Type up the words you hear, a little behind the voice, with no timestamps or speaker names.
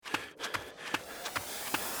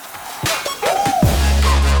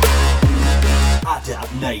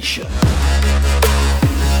Nation.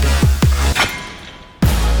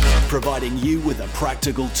 Providing you with the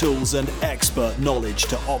practical tools and expert knowledge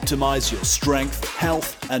to optimize your strength,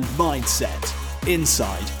 health, and mindset,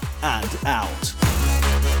 inside and out.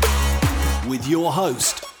 With your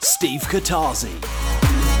host, Steve Katarzy.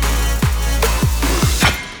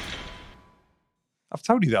 I've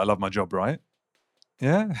told you that I love my job, right?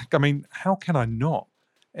 Yeah, I mean, how can I not?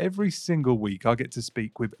 Every single week I get to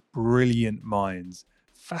speak with brilliant minds,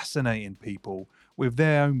 fascinating people with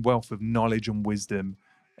their own wealth of knowledge and wisdom,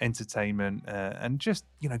 entertainment, and just,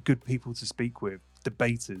 good people to speak with,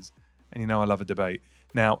 debaters. And I love a debate.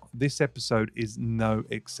 Now, this episode is no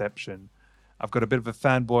exception. I've got a bit of a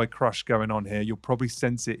fanboy crush going on here. You'll probably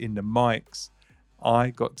sense it in the mics.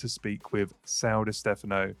 I got to speak with Sal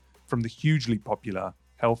Stefano from the hugely popular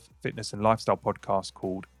health, fitness, and lifestyle podcast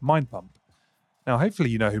called Mind Pump. Now, hopefully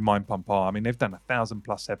you know who Mind Pump are. I mean, they've done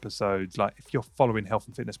 1,000+ episodes. Like, if you're following health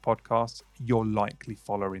and fitness podcasts, you're likely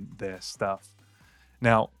following their stuff.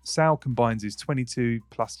 Now, Sal combines his 22+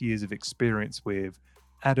 years of experience with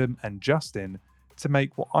Adam and Justin to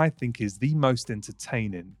make what I think is the most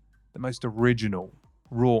entertaining, the most original,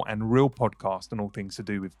 raw and real podcast on all things to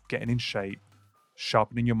do with getting in shape,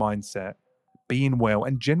 sharpening your mindset, being well,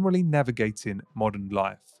 and generally navigating modern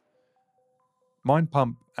life. Mind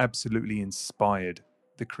Pump absolutely inspired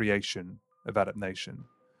the creation of Adapt Nation.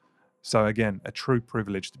 So again, a true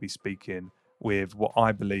privilege to be speaking with what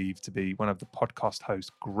I believe to be one of the podcast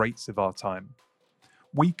host greats of our time.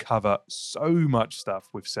 We cover so much stuff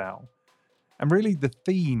with Sal. And really the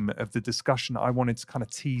theme of the discussion I wanted to kind of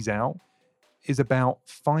tease out is about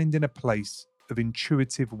finding a place of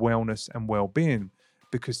intuitive wellness and well-being,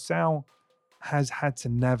 because Sal has had to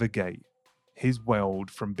navigate his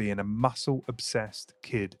world from being a muscle-obsessed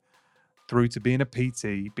kid through to being a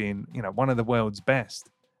PT, being, one of the world's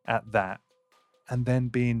best at that, and then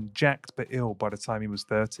being jacked but ill by the time he was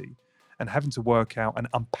 30 and having to work out and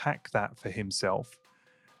unpack that for himself,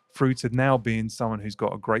 through to now being someone who's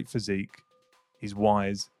got a great physique, he's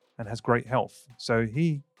wise, and has great health. So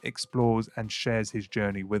he explores and shares his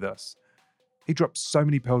journey with us. He drops so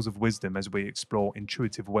many pearls of wisdom as we explore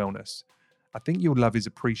intuitive wellness. I think you'll love his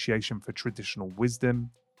appreciation for traditional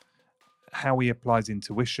wisdom, how he applies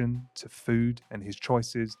intuition to food and his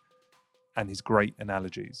choices, and his great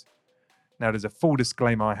analogies. Now, there's a full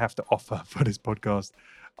disclaimer I have to offer for this podcast.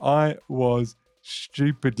 I was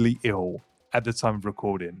stupidly ill at the time of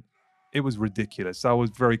recording. It was ridiculous. I was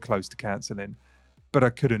very close to cancelling, but I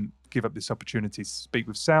couldn't give up this opportunity to speak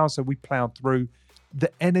with Sal, so we ploughed through.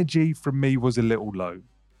 The energy from me was a little low.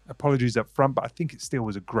 Apologies up front, but I think it still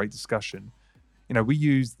was a great discussion. We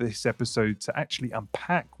used this episode to actually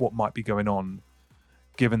unpack what might be going on,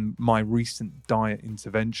 given my recent diet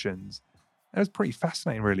interventions. And it was pretty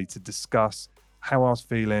fascinating, really, to discuss how I was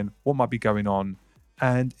feeling, what might be going on,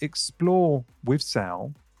 and explore with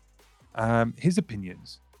Sal his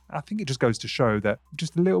opinions. I think it just goes to show that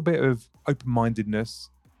just a little bit of open-mindedness,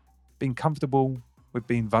 being comfortable with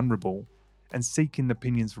being vulnerable, and seeking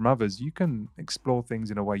opinions from others, you can explore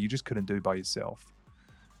things in a way you just couldn't do by yourself.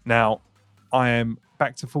 Now, I am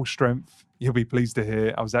back to full strength. You'll be pleased to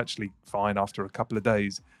hear I was actually fine after a couple of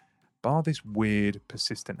days, bar this weird,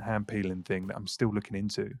 persistent hand peeling thing that I'm still looking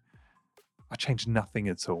into. I changed nothing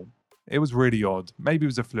at all. It was really odd. Maybe it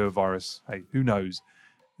was a flu virus. Hey, who knows?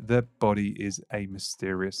 The body is a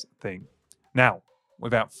mysterious thing. Now,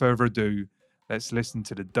 without further ado, let's listen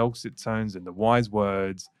to the dulcet tones and the wise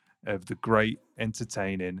words of the great,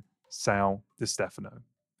 entertaining Sal Stefano.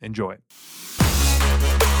 Enjoy.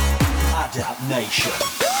 Adapt Nation.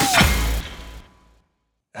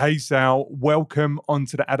 Hey, Sal, welcome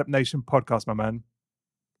onto the Adapt Nation podcast, my man.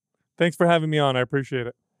 Thanks for having me on. I appreciate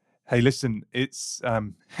it. Hey, listen, it's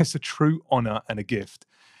a true honor and a gift.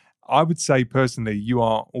 I would say personally, you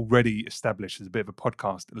are already established as a bit of a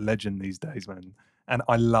podcast legend these days, man. And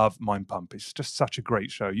I love Mind Pump. It's just such a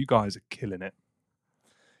great show. You guys are killing it.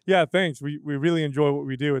 Yeah, thanks. We really enjoy what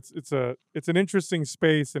we do. It's an interesting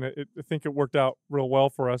space, and I think it worked out real well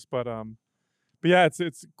for us. But yeah,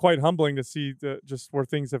 it's quite humbling to see just where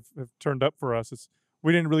things have turned up for us.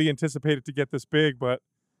 We didn't really anticipate it to get this big, but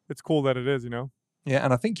it's cool that it is. Yeah,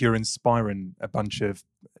 and I think you're inspiring a bunch of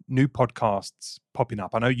new podcasts popping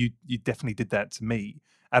up. I know you definitely did that to me.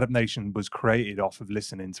 Adapt Nation was created off of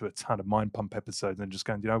listening to a ton of Mind Pump episodes and just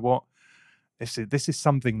going, you know what? This is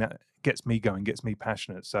something that gets me going, gets me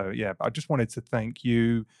passionate. So yeah, I just wanted to thank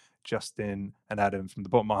you, Justin and Adam, from the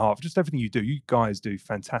bottom of my heart for just everything you do. You guys do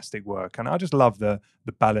fantastic work, and I just love the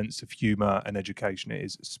balance of humor and education. It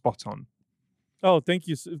is spot on. Oh, thank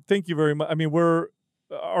you very much. I mean,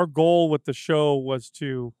 our goal with the show was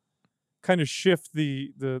to kind of shift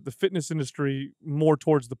the fitness industry more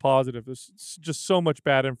towards the positive. There's just so much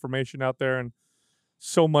bad information out there, and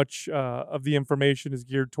so much of the information is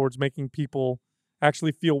geared towards making people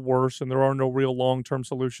actually feel worse, and there are no real long-term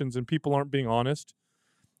solutions, and people aren't being honest.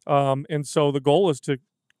 And so the goal is to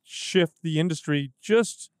shift the industry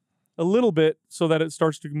just a little bit so that it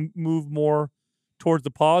starts to move more towards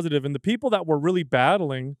the positive. And the people that we're really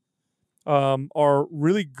battling are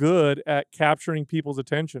really good at capturing people's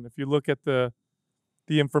attention. If you look at the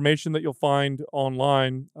information that you'll find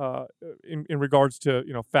online in regards to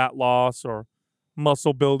fat loss or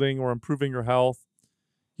muscle building or improving your health,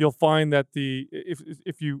 you'll find that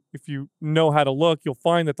if you know how to look, you'll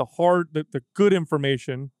find that the good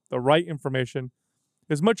information, the right information,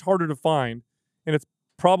 is much harder to find, and it's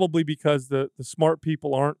probably because the smart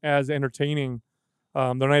people aren't as entertaining.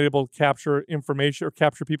 They're not able to capture information or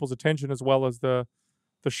capture people's attention as well as the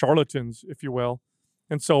charlatans, if you will.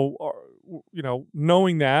 And so,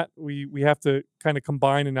 knowing that, we have to kind of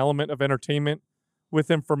combine an element of entertainment with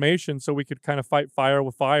information so we could kind of fight fire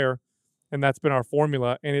with fire. And that's been our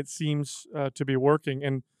formula, and it seems to be working.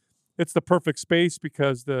 And it's the perfect space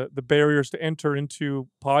because the barriers to enter into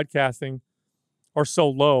podcasting are so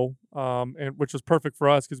low, and which was perfect for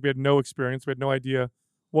us because we had no experience. We had no idea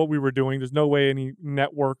what we were doing. There's no way any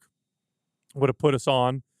network would have put us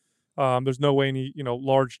on. There's no way any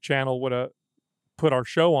large channel would have put our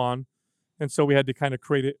show on. And so we had to kind of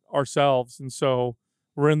create it ourselves. And so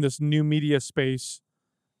we're in this new media space,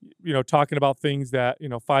 talking about things that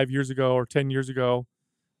 5 years ago or 10 years ago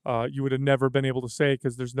you would have never been able to say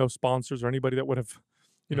because there's no sponsors or anybody that would have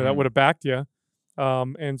that would have backed you.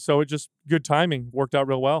 And so it just good timing, worked out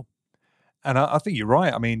real well. And I think you're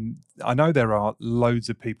right. I mean, I know there are loads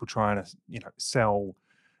of people trying to, sell,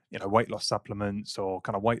 weight loss supplements or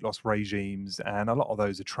kind of weight loss regimes, and a lot of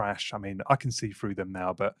those are trash. I mean, I can see through them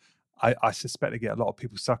now, but I suspect they get a lot of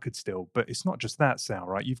people suckered still. But it's not just that, Sal,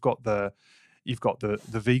 right? You've got the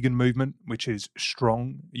vegan movement, which is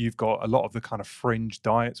strong. You've got a lot of the kind of fringe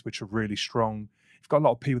diets, which are really strong. You've got a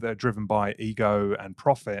lot of people that are driven by ego and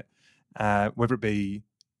profit, whether it be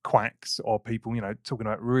quacks or people, talking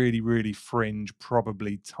about really, really fringe,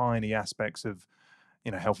 probably tiny aspects of,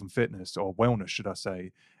 health and fitness or wellness, should I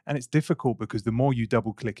say. And it's difficult because the more you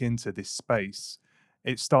double click into this space,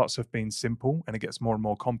 it starts off being simple and it gets more and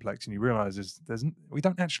more complex. And you realize we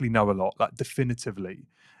don't actually know a lot, like definitively,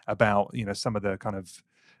 about, some of the kind of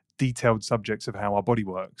detailed subjects of how our body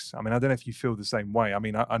works. I mean, I don't know if you feel the same way. I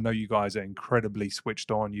mean, I know you guys are incredibly switched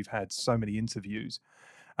on. You've had so many interviews.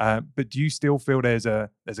 But do you still feel there's a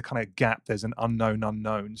kind of gap, there's an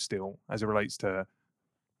unknown still as it relates to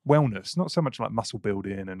wellness? Not so much like muscle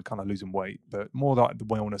building and kind of losing weight, but more like the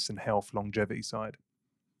wellness and health longevity side.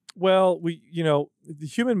 Well, the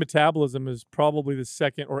human metabolism is probably the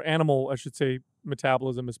second, or animal, I should say,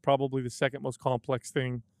 metabolism is probably the second most complex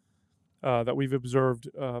thing that we've observed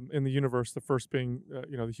in the universe. The first being,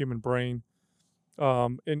 the human brain.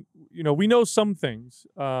 And we know some things.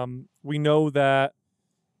 We know that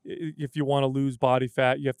if you want to lose body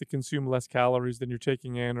fat, you have to consume less calories than you're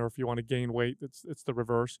taking in, or if you want to gain weight, it's the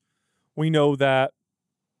reverse. We know that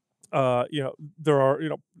there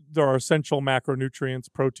are essential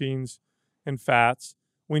macronutrients, proteins, and fats.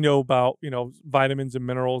 We know about vitamins and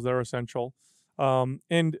minerals that are essential.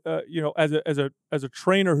 And as a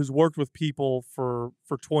trainer who's worked with people for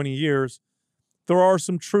 20 years, there are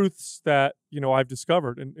some truths that I've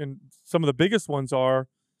discovered, and some of the biggest ones are,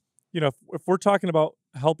 if we're talking about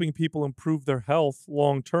helping people improve their health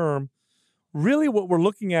long term, really what we're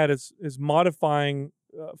looking at is modifying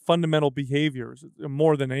fundamental behaviors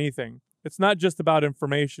more than anything. It's not just about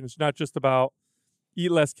information. It's not just about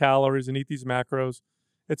eat less calories and eat these macros.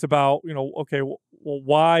 It's about, okay, well,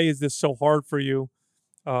 why is this so hard for you?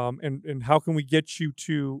 And how can we get you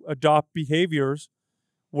to adopt behaviors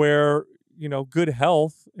where, good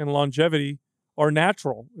health and longevity are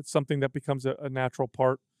natural? It's something that becomes a natural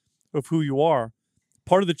part of who you are.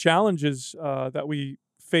 Part of the challenges that we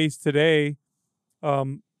face today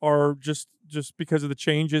are just because of the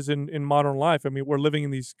changes in modern life. I mean, we're living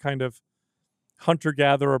in these kind of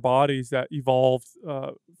hunter-gatherer bodies that evolved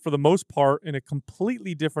for the most part in a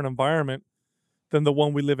completely different environment than the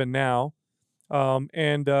one we live in now.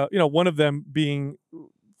 And one of them being,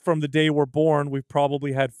 from the day we're born, we've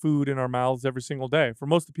probably had food in our mouths every single day. For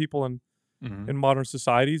most of the people in modern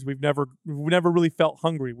societies, we've never really felt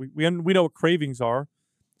hungry. We know what cravings are,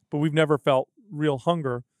 but we've never felt real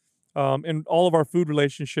hunger. And all of our food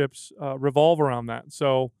relationships revolve around that.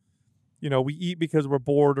 So, we eat because we're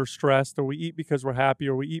bored or stressed, or we eat because we're happy,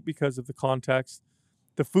 or we eat because of the context.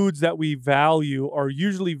 The foods that we value are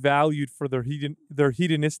usually valued for their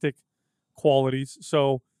hedonistic qualities.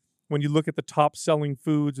 So when you look at the top selling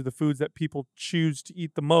foods or the foods that people choose to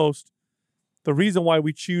eat the most, the reason why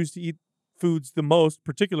we choose to eat foods the most,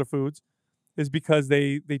 particular foods, is because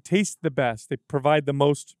they taste the best. They provide the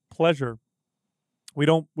most pleasure. We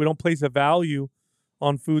don't place a value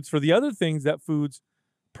on foods for the other things that foods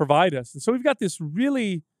provide us. And so we've got this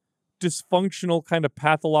really dysfunctional kind of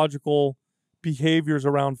pathological behaviors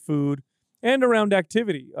around food and around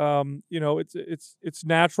activity. It's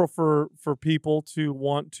natural for people to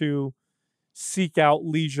want to seek out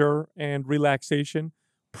leisure and relaxation,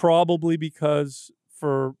 probably because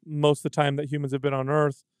for most of the time that humans have been on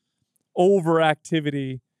Earth,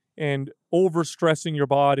 overactivity and overstressing your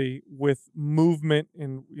body with movement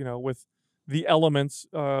and with the elements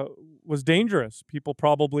was dangerous. People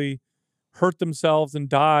probably hurt themselves and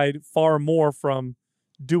died far more from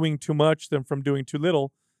doing too much than from doing too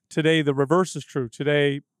little. Today, the reverse is true.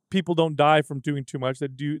 Today, people don't die from doing too much. They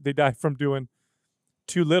die from doing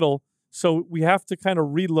too little. So we have to kind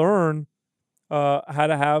of relearn how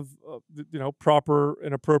to have proper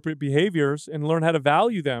and appropriate behaviors and learn how to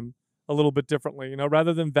value them a little bit differently.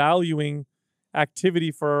 Rather than valuing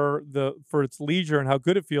activity for its leisure and how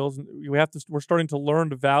good it feels, we're starting to learn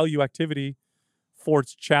to value activity for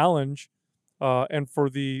its challenge and for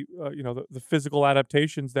the physical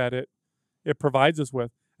adaptations that it provides us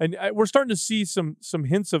with. And we're starting to see some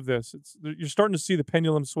hints of this. You're starting to see the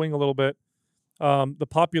pendulum swing a little bit. The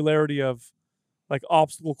popularity of like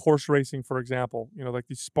obstacle course racing, for example, like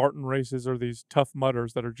these Spartan races or these Tough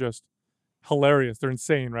Mudders that are just hilarious. They're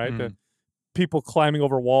insane, right? The people climbing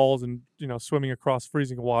over walls and swimming across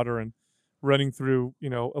freezing water and running through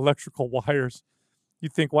electrical wires. You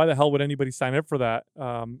think, why the hell would anybody sign up for that?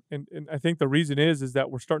 And I think the reason is that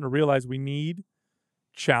we're starting to realize we need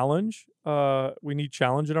challenge. We need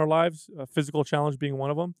challenge in our lives, physical challenge being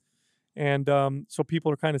one of them. And so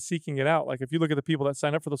people are kind of seeking it out. Like if you look at the people that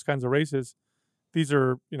sign up for those kinds of races, these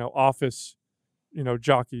are office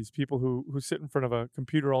jockeys, people who sit in front of a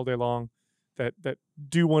computer all day long, that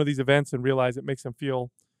do one of these events and realize it makes them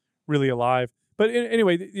feel really alive. But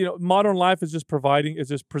anyway, modern life is just presenting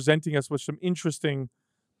us with some interesting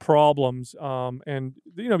problems, and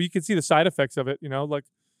you can see the side effects of it. Like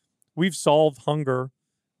we've solved hunger,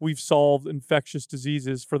 we've solved infectious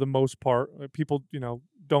diseases for the most part. People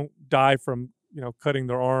don't die from cutting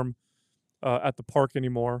their arm at the park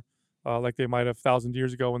anymore, like they might have 1,000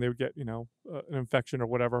 years ago when they would get an infection or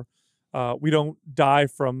whatever. We don't die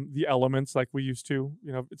from the elements like we used to.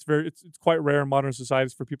 It's quite rare in modern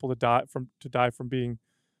societies for people to die from being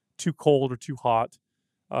too cold or too hot,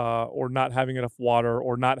 or not having enough water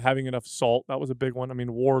or not having enough salt. That was a big one. I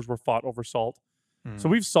mean, wars were fought over salt. So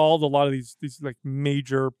we've solved a lot of these like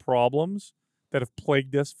major problems that have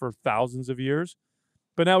plagued us for thousands of years.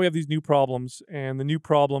 But now we have these new problems, and the new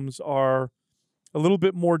problems are a little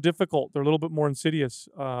bit more difficult. They're a little bit more insidious.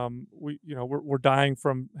 We're dying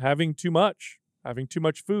from having too much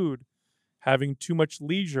food, having too much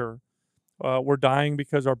leisure. We're dying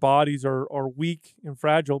because our bodies are weak and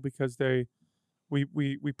fragile because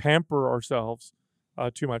we pamper ourselves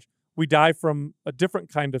too much. We die from a different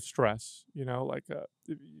kind of stress.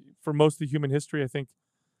 For most of the human history, I think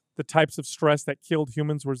the types of stress that killed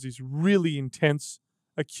humans was these really intense,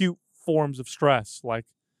 acute forms of stress, like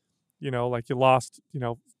you lost,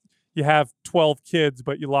 you have 12 kids,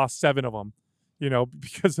 but you lost 7 of them,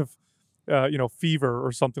 because of, fever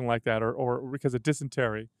or something like that, or because of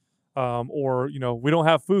dysentery, or, we don't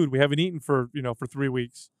have food. We haven't eaten for 3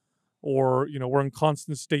 weeks, or, we're in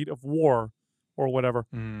constant state of war or whatever.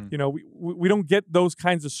 We don't get those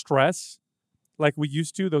kinds of stress like we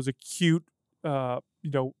used to, those acute,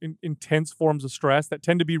 intense forms of stress that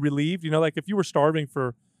tend to be relieved. Like if you were starving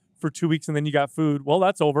for 2 weeks and then you got food, well,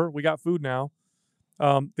 that's over. We got food now.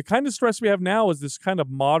 The kind of stress we have now is this kind of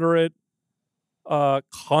moderate,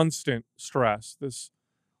 constant stress, this,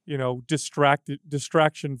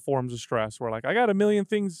 distraction forms of stress where like, I got a million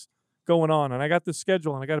things going on and I got this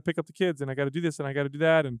schedule and I got to pick up the kids and I got to do this and I got to do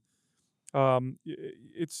that. And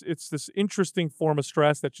it's this interesting form of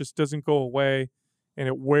stress that just doesn't go away and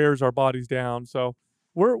it wears our bodies down. So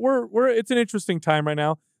it's an interesting time right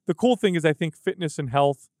now. The cool thing is I think fitness and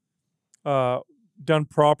health, done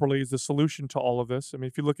properly, is the solution to all of this. I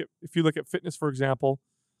mean, if you look at fitness, for example,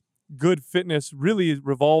 good fitness really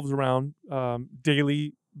revolves around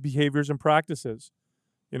daily behaviors and practices.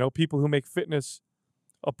 People who make fitness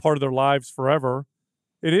a part of their lives forever,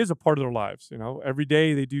 it is a part of their lives. Every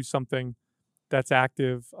day they do something that's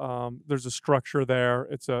active. There's a structure there.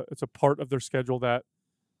 It's a part of their schedule that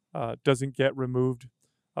doesn't get removed.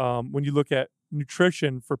 When you look at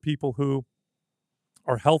nutrition for people who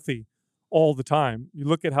are healthy all the time. You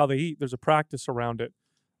look at how they eat, there's a practice around it.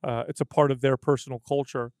 It's a part of their personal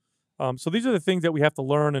culture. So these are the things that we have to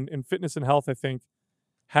learn, and fitness and health, I think,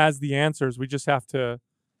 has the answers. We just have to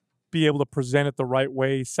be able to present it the right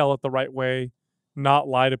way, sell it the right way, not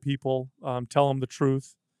lie to people, tell them the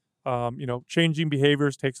truth. Changing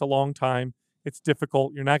behaviors takes a long time. It's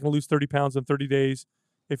difficult. You're not going to lose 30 pounds in 30 days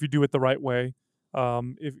if you do it the right way.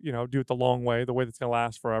 If do it the long way, the way that's going to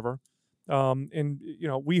last forever.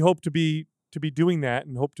 We hope to be doing that,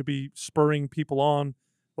 and hope to be spurring people on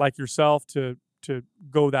like yourself to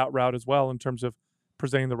go that route as well in terms of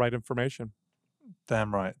presenting the right information.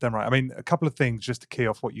 Damn right. I mean, a couple of things just to key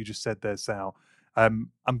off what you just said there, Sal.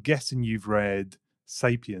 I'm guessing you've read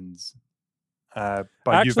 *Sapiens* by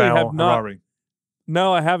Yuval Harari.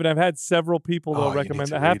 No, I haven't. I've had several people though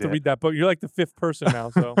recommend. I have to read that book. You're like the fifth person now,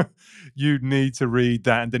 so you need to read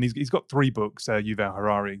that. And then he's got 3 books. Yuval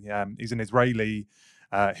Harari. He's an Israeli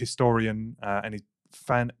historian, and he's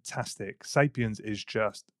fantastic. *Sapiens* is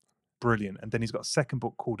just brilliant. And then he's got a second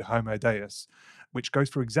book called *Homo Deus*, which goes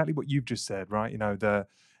through exactly what you've just said. Right?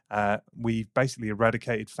 We've basically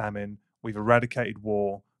eradicated famine. We've eradicated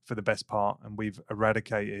war for the best part, and we've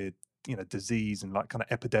eradicated disease and like kind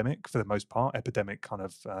of epidemic for the most part, epidemic kind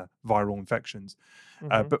of viral infections.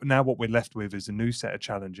 But now what we're left with is a new set of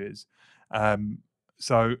challenges.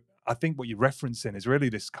 So I think what you're referencing is really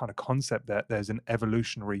this kind of concept that there's an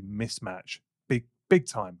evolutionary mismatch, big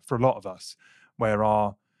time for a lot of us, where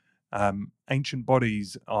our ancient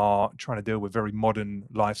bodies are trying to deal with very modern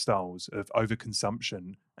lifestyles of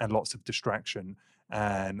overconsumption and lots of distraction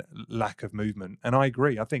and lack of movement. And I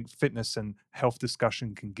agree. I think fitness and health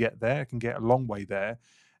discussion can get a long way there.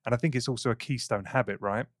 And I think it's also a keystone habit,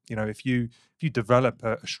 right? If you develop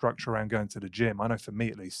a structure around going to the gym, I know for me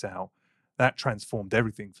at least, Sal, that transformed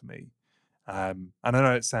everything for me. And I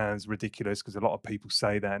know it sounds ridiculous because a lot of people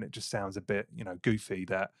say that, and it just sounds a bit, goofy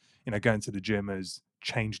that, going to the gym has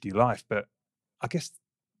changed your life. But I guess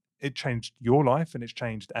it changed your life, and it's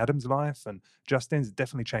changed Adam's life, and Justin's. It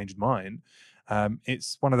definitely changed mine.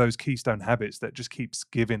 It's one of those keystone habits that just keeps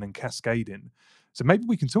giving and cascading. So maybe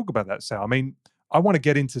we can talk about that, Sal. I mean, I want to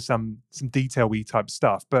get into some detail-y type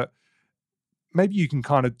stuff, but maybe you can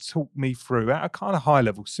kind of talk me through at a kind of high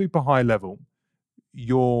level, super high level,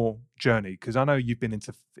 your journey, because I know you've been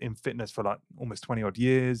in fitness for like almost 20 odd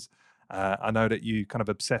years. I know that you kind of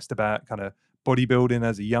obsessed about kind of bodybuilding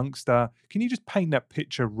as a youngster. Can you just paint that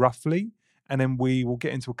picture roughly? And then we will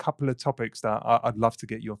get into a couple of topics that I'd love to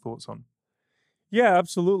get your thoughts on. Yeah,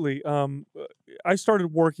 absolutely. I started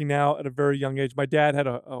working out at a very young age. My dad had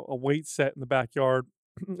a weight set in the backyard,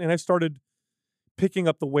 and I started picking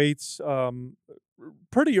up the weights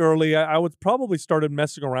pretty early. I would probably started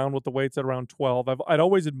messing around with the weights at around 12. I'd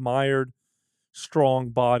always admired strong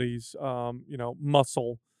bodies,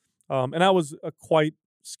 muscle. And I was a quite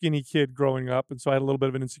skinny kid growing up, and so I had a little bit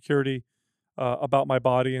of an insecurity about my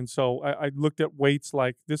body. And so I looked at weights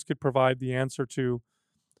like this could provide the answer to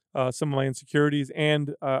some of my insecurities,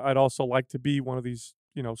 and I'd also like to be one of these,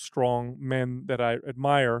 strong men that I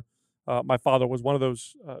admire. My father was one of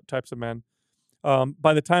those types of men.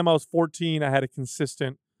 By the time I was 14, I had a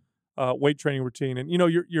consistent weight training routine, and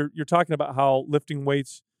you're talking about how lifting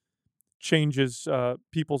weights changes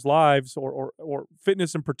people's lives, or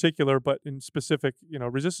fitness in particular, but in specific,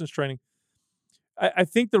 resistance training. I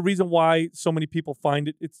think the reason why so many people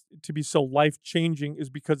find it's to be so life changing is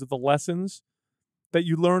because of the lessons that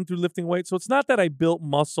you learn through lifting weights. So it's not that I built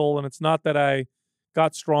muscle, and it's not that I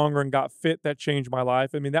got stronger and got fit that changed my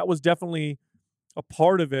life. I mean, that was definitely a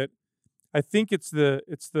part of it. I think it's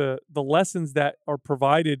the lessons that are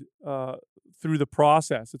provided through the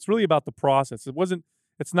process. It's really about the process.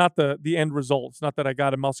 It's not the end result. It's not that I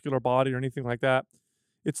got a muscular body or anything like that.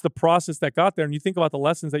 It's the process that got there. And you think about the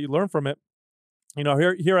lessons that you learn from it.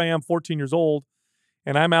 Here I am, 14 years old,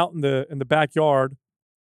 and I'm out in the backyard,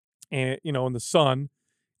 and in the sun,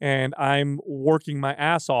 and I'm working my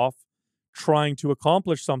ass off trying to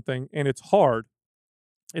accomplish something, and it's hard.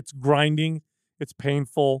 It's grinding. It's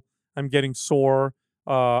painful. I'm getting sore.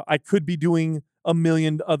 I could be doing a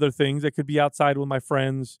million other things. I could be outside with my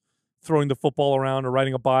friends, throwing the football around, or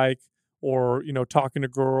riding a bike, or talking to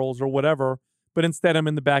girls or whatever. But instead, I'm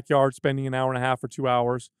in the backyard spending an hour and a half or 2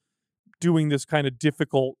 hours doing this kind of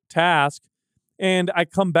difficult task. And I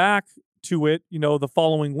come back to it, the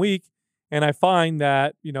following week, and I find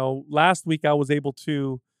that, last week I was able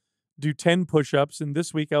to do 10 push-ups, and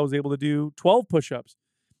this week I was able to do 12 push-ups.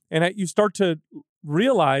 And you start to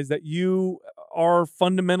realize that you are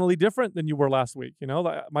fundamentally different than you were last week.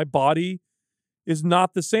 My body is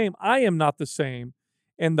not the same. I am not the same.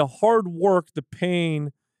 And the hard work, the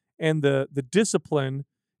pain, and the discipline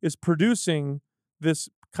is producing this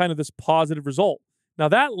positive result. Now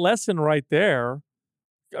that lesson right there,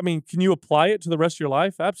 I mean, can you apply it to the rest of your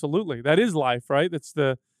life? Absolutely. That is life, right? That's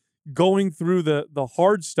the going through the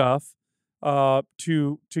hard stuff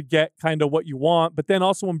to get kind of what you want, but then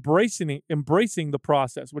also embracing the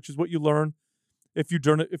process, which is what you learn if you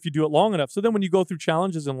do it long enough. So then when you go through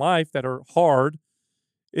challenges in life that are hard,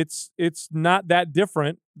 it's not that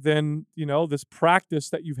different than, this practice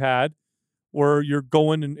that you've had where you're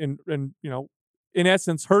going and in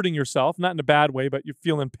essence hurting yourself, not in a bad way, but you're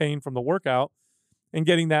feeling pain from the workout and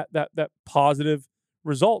getting that positive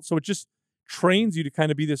result. So it just trains you to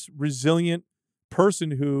kind of be this resilient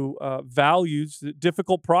person who values the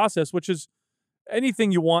difficult process, which is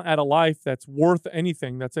anything you want out of life that's worth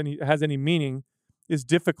anything, has any meaning, is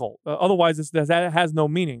difficult. Otherwise, that has no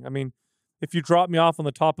meaning. I mean, if you drop me off on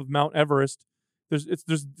the top of Mount Everest,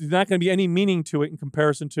 there's not going to be any meaning to it in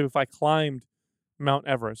comparison to if I climbed Mount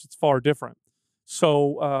Everest. It's far different.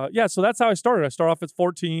 So so that's how I started. I started off at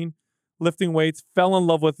 14, lifting weights, fell in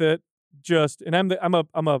love with it. And I'm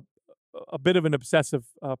a bit of an obsessive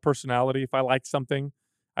personality. If I like something,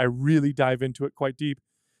 I really dive into it quite deep.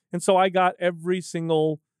 And so I got every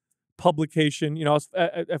single publication.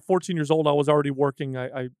 At 14 years old, I was already working.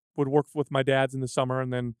 I would work with my dad's in the summer,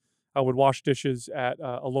 and then I would wash dishes at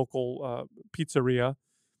a local pizzeria.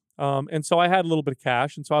 And so I had a little bit of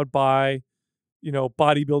cash, and so I would buy,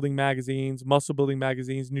 bodybuilding magazines, muscle building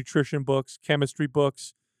magazines, nutrition books, chemistry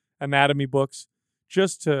books, anatomy books,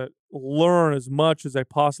 just to learn as much as I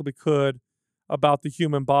possibly could about the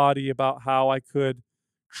human body, about how I could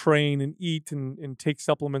train and eat and take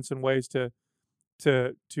supplements in ways to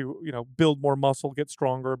build more muscle, get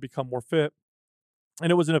stronger, become more fit.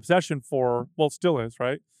 And it was an obsession it still is,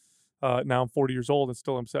 right? Now I'm 40 years old and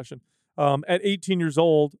still an obsession. At 18 years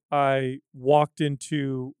old, I walked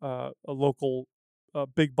into a local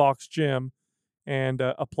big box gym and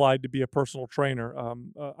applied to be a personal trainer.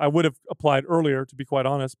 I would have applied earlier, to be quite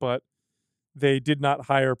honest, but they did not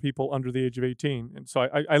hire people under the age of 18. And so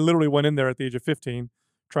I literally went in there at the age of 15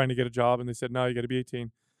 trying to get a job, and they said, no, you got to be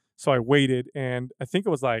 18. So I waited, and I think it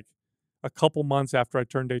was like a couple months after I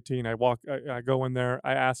turned 18, I go in there,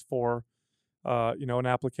 I asked for an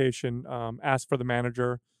application, asked for the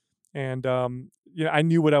manager, and I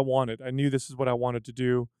knew what I wanted. I knew this is what I wanted to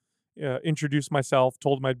do. Introduced myself,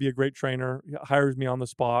 told him I'd be a great trainer, hires me on the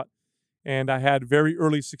spot. And I had very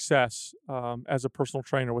early success as a personal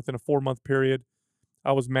trainer. Within a 4-month period,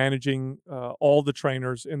 I was managing all the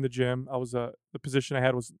trainers in the gym. The position I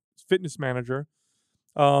had was fitness manager.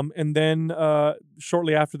 And then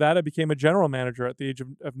shortly after that, I became a general manager. At the age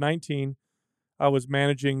of 19, I was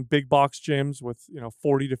managing big box gyms with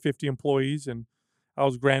 40 to 50 employees, and I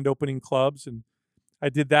was grand opening clubs, and I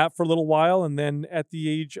did that for a little while. And then at the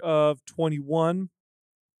age of 21,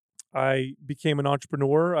 I became an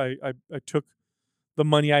entrepreneur. I took the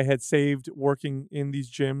money I had saved working in these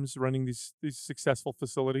gyms, running these successful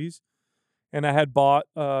facilities, and I had bought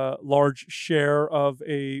a large share of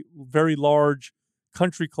a very large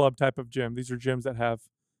country club type of gym. These are gyms that have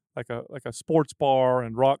like a sports bar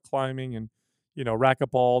and rock climbing and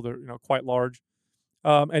racquetball. They're quite large.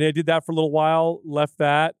 And I did that for a little while. Left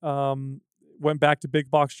that. Went back to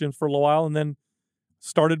big box gyms for a little while, and then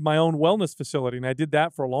started my own wellness facility. And I did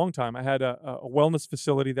that for a long time. I had a wellness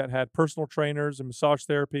facility that had personal trainers and massage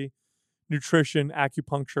therapy, nutrition,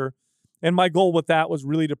 acupuncture. And my goal with that was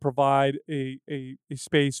really to provide a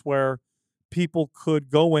space where people could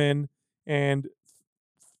go in and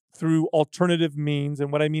through alternative means.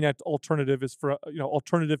 And what I mean at alternative is for,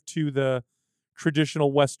 alternative to the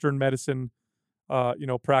traditional Western medicine,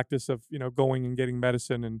 practice of, going and getting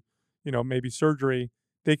medicine and, maybe surgery.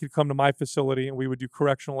 They could come to my facility and we would do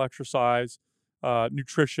correctional exercise,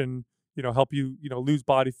 nutrition, help you, lose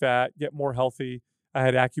body fat, get more healthy. I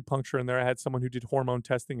had acupuncture in there. I had someone who did hormone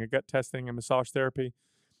testing and gut testing and massage therapy.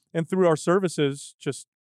 And through our services, just,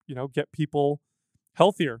 get people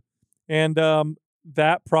healthier. And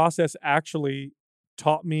that process actually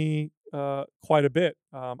taught me quite a bit.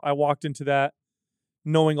 I walked into that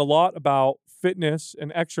knowing a lot about fitness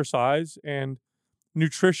and exercise and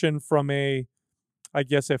nutrition from a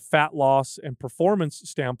fat loss and performance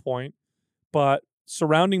standpoint, but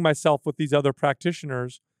surrounding myself with these other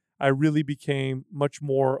practitioners, I really became much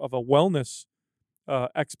more of a wellness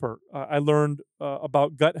expert. I learned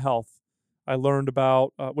about gut health. I learned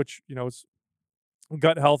about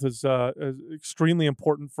gut health is extremely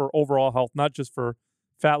important for overall health, not just for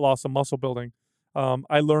fat loss and muscle building.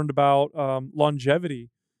 I learned about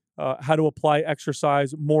longevity, how to apply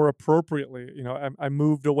exercise more appropriately. I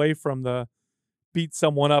moved away from the beat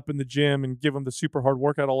someone up in the gym and give them the super hard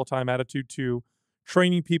workout all the time attitude to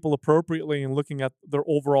training people appropriately and looking at their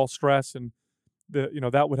overall stress, and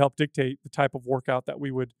that would help dictate the type of workout that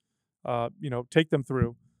we would take them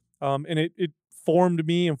through. And it formed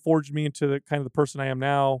me and forged me into the kind of the person I am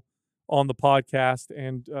now on the podcast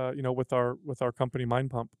and with our company Mind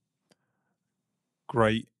Pump.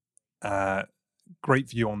 Great, great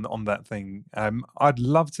view on that thing. I'd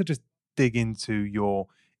love to just dig into your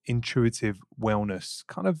intuitive wellness.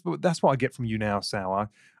 Kind of, that's what I get from you now, Sal.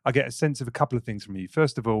 I get a sense of a couple of things from you.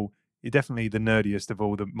 First of all, you're definitely the nerdiest of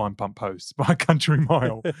all the Mind Pump posts by a country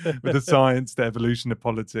mile, with the science, the evolution, the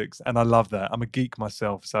politics, and I love that. I'm a geek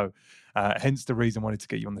myself, so hence the reason I wanted to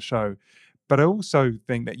get you on the show. But I also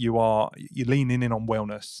think that you're leaning in on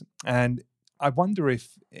wellness, and I wonder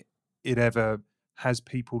if it ever has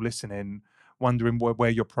people listening wondering where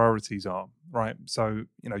your priorities are, right? So,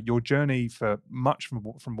 your journey for much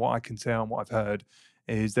from what I can tell and what I've heard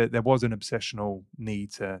is that there was an obsessional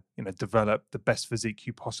need to, develop the best physique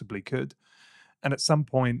you possibly could. And at some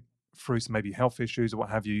point, through some maybe health issues or what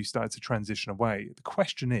have you, you started to transition away. The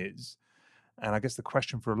question is, and I guess the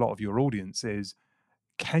question for a lot of your audience is,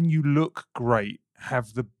 can you look great,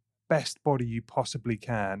 have the best body you possibly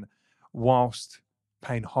can, whilst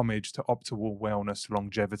paying homage to optimal wellness,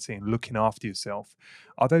 longevity, and looking after yourself?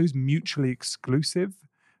 Are those mutually exclusive?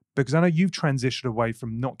 Because I know you've transitioned away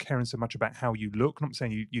from not caring so much about how you look. I'm not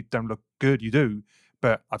saying you don't look good, you do,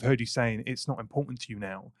 but I've heard you saying it's not important to you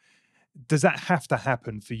now. Does that have to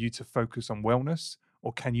happen for you to focus on wellness,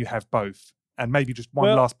 or can you have both? And maybe just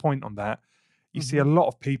one last point on that. You see a lot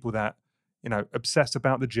of people that, obsess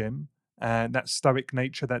about the gym, and that stoic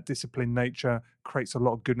nature, that disciplined nature creates a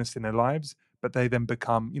lot of goodness in their lives, but they then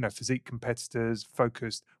become, physique competitors,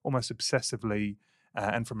 focused almost obsessively,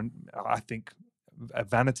 and from I think, a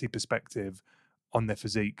vanity perspective on their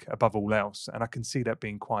physique above all else. And I can see that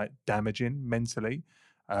being quite damaging mentally.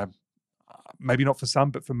 Maybe not for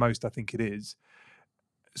some, but for most, I think it is.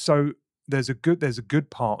 So there's a good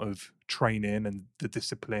part of training and the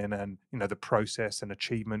discipline and, the process and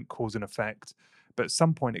achievement, cause and effect. But at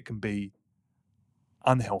some point it can be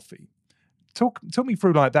unhealthy. Talk me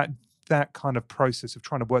through like that kind of process of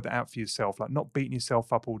trying to work that out for yourself, like not beating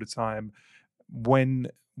yourself up all the time.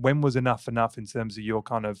 When was enough in terms of your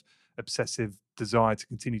kind of obsessive desire to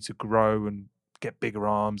continue to grow and get bigger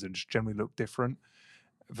arms and just generally look different,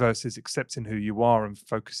 versus accepting who you are and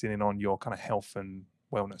focusing in on your kind of health and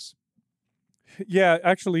wellness? Yeah,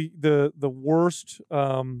 actually, the worst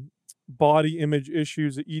body image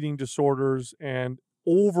issues, eating disorders, and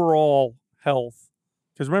overall health.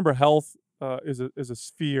 Because remember, health is a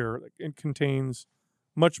sphere. It contains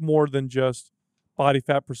much more than just body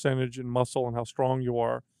fat percentage and muscle and how strong you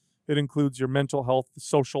are. It includes your mental health,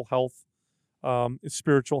 social health,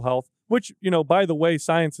 spiritual health, which, by the way,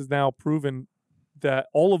 science has now proven that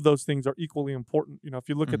all of those things are equally important. If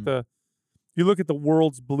you look at the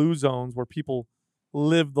world's blue zones where people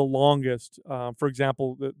live the longest, for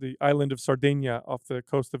example, the island of Sardinia off the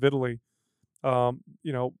coast of Italy,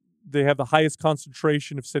 they have the highest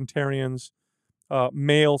concentration of centenarians,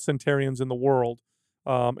 male centenarians in the world.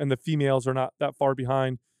 And the females are not that far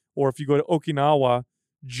behind. Or if you go to Okinawa,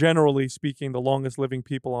 generally speaking, the longest living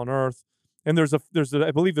people on Earth. And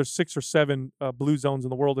I believe there's 6 or 7 blue zones in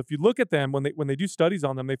the world. If you look at them, when they do studies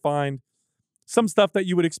on them, they find some stuff that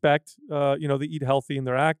you would expect. They eat healthy and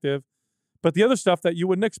they're active, but the other stuff that you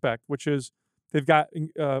wouldn't expect, which is they've got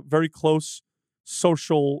very close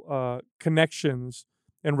social connections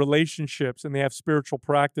and relationships, and they have spiritual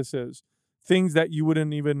practices, things that you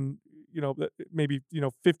wouldn't even, maybe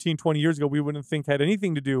 15, 20 years ago, we wouldn't think had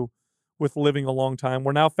anything to do with living a long time.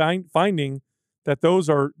 We're now finding that those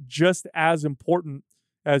are just as important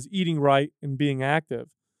as eating right and being active.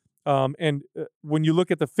 And when you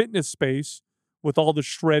look at the fitness space with all the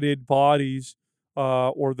shredded bodies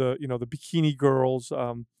or the bikini girls,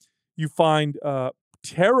 you find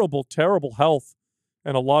terrible health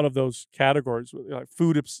in a lot of those categories, like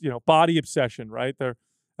body obsession, right? They're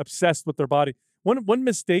obsessed with their body. One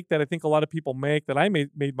mistake that I think a lot of people make, that I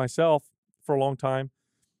made myself for a long time,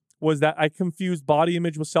 was that I confused body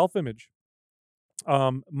image with self-image.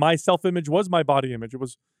 My self-image was my body image.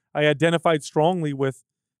 I identified strongly with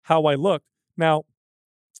how I looked. Now,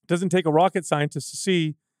 it doesn't take a rocket scientist to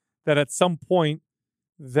see that at some point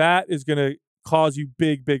that is going to cause you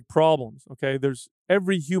big problems. Okay,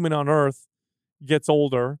 every human on Earth gets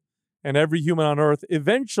older, and every human on Earth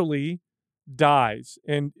eventually dies.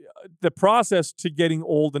 And the process to getting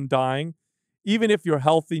old and dying, even if you're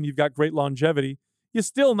healthy and you've got great longevity, you're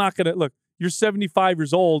still not going to look. You're 75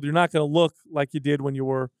 years old. You're not going to look like you did when you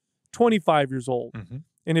were 25 years old. Mm-hmm.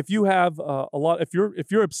 And if you have if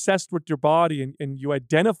you're obsessed with your body and you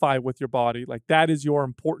identify with your body, like that is your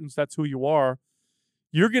importance, that's who you are,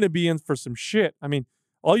 you're going to be in for some shit. I mean,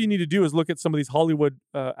 all you need to do is look at some of these Hollywood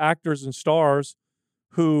actors and stars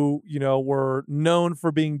who, were known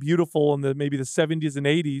for being beautiful in maybe the 70s and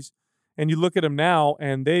 80s, and you look at them now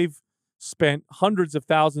and they've spent hundreds of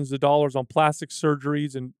thousands of dollars on plastic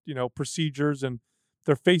surgeries and, procedures, and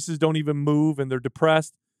their faces don't even move and they're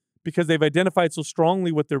depressed because they've identified so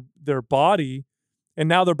strongly with their body, and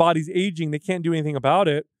now their body's aging. They can't do anything about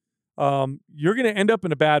it. You're going to end up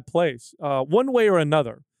in a bad place, one way or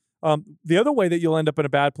another. The other way that you'll end up in a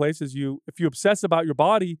bad place is if you obsess about your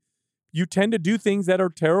body, you tend to do things that are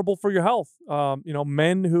terrible for your health.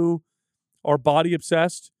 Men who are body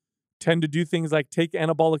obsessed tend to do things like take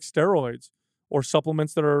anabolic steroids or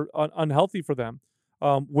supplements that are unhealthy for them.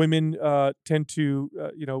 Women tend to,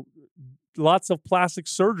 lots of plastic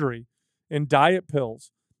surgery and diet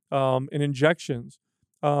pills and injections.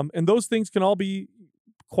 And those things can all be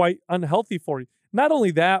quite unhealthy for you. Not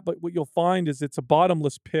only that, but what you'll find is it's a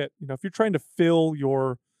bottomless pit. If you're trying to fill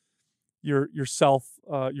yourself,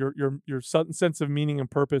 your sense of meaning and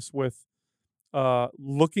purpose with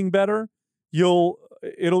looking better,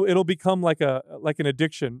 it'll become like an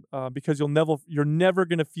addiction because you're never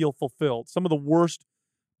going to feel fulfilled. Some of the worst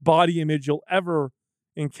body image you'll ever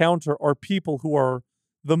encounter are people who are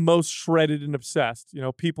the most shredded and obsessed.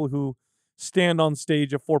 People who stand on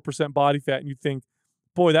stage at 4% body fat, and you think,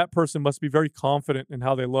 boy, that person must be very confident in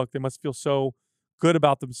how they look. They must feel so good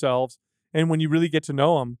about themselves. And when you really get to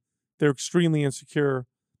know them, they're extremely insecure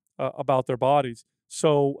about their bodies.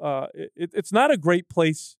 So it's not a great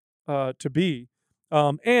place to be.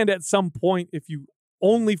 And at some point, if you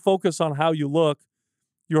only focus on how you look,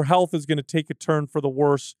 your health is going to take a turn for the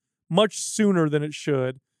worse much sooner than it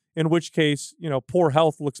should, in which case, poor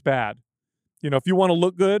health looks bad. If you want to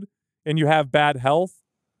look good and you have bad health,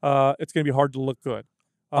 it's going to be hard to look good.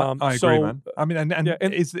 I agree, man. I mean,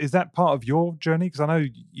 and is that part of your journey? Because I know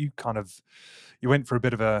you went for a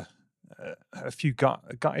bit of a few gut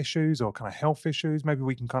issues or kind of health issues. Maybe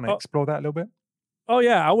we can kind of explore that a little bit. Oh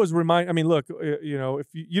yeah, I was I mean, look, if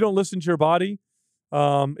you don't listen to your body,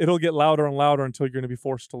 it'll get louder and louder until you're going to be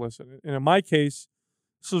forced to listen. And in my case,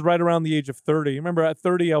 this was right around the age of 30. Remember, at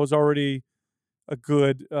 30, I was already a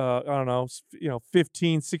good,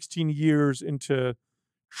 15, 16 years into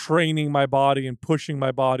training my body and pushing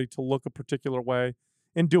my body to look a particular way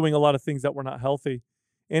and doing a lot of things that were not healthy.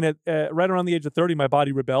 And right around the age of 30, my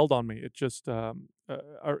body rebelled on me. It just,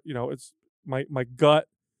 it's my gut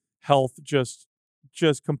health just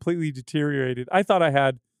completely deteriorated. I thought I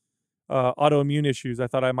had autoimmune issues. I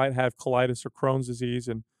thought I might have colitis or Crohn's disease.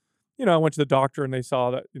 And, I went to the doctor and they saw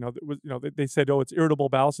that, they said, oh, it's irritable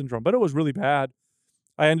bowel syndrome, but it was really bad.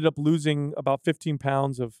 I ended up losing about 15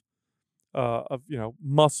 pounds of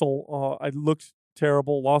muscle. I looked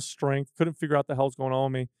terrible, lost strength, couldn't figure out the hell's going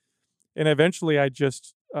on with me. And eventually I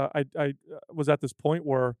just, I was at this point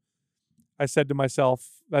where I said to myself,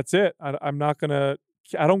 that's it. I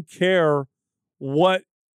don't care what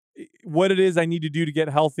it is I need to do to get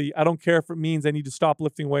healthy. I don't care if it means I need to stop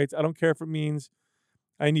lifting weights. I don't care if it means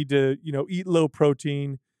I need to, eat low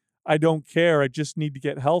protein. I don't care. I just need to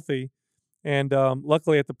get healthy. And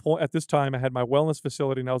luckily at this time, I had my wellness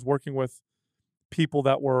facility and I was working with people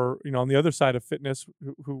that were, on the other side of fitness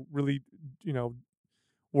who really,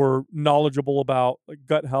 were knowledgeable about like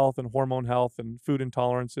gut health and hormone health and food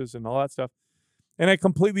intolerances and all that stuff. And I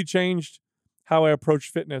completely changed how I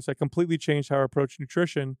approach fitness. I completely changed how I approach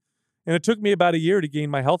nutrition. And it took me about a year to gain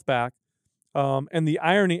my health back. And the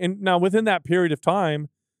irony, and now within that period of time,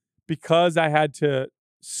 because I had to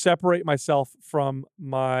separate myself from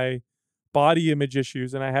my body image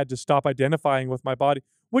issues and I had to stop identifying with my body,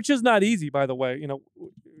 which is not easy, by the way,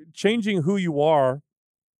 changing who you are.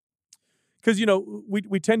 Because,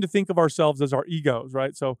 we tend to think of ourselves as our egos,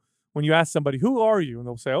 right? So when you ask somebody, who are you? And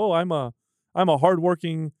they'll say, oh, I'm a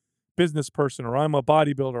hardworking business person, or I'm a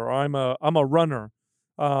bodybuilder, or I'm a runner.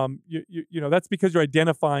 That's because you're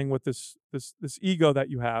identifying with this ego that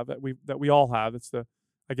you have, that we all have. It's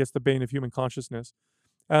the bane of human consciousness.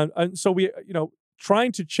 And so we,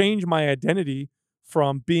 trying to change my identity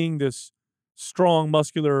from being this strong,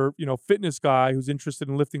 muscular, fitness guy who's interested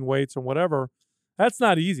in lifting weights or whatever, that's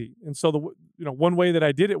not easy. And so one way that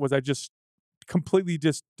I did it was I just completely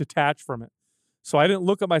detached from it. So I didn't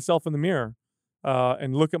look at myself in the mirror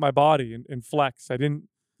and look at my body and flex. I didn't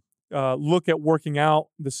look at working out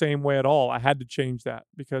the same way at all. I had to change that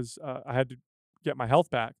because I had to get my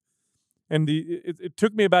health back. And it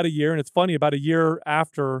took me about a year. And it's funny, about a year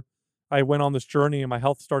after I went on this journey and my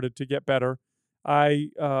health started to get better, I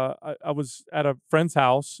was at a friend's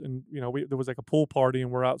house, and there was like a pool party,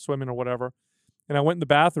 and we're out swimming or whatever. And I went in the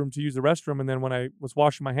bathroom to use the restroom, and then when I was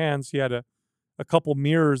washing my hands, he had a couple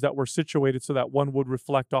mirrors that were situated so that one would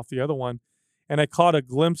reflect off the other one, and I caught a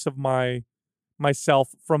glimpse of myself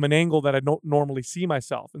from an angle that I don't normally see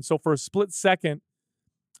myself. And so for a split second,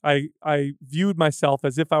 I viewed myself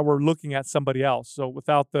as if I were looking at somebody else. So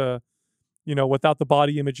without the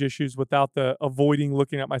body image issues, without the avoiding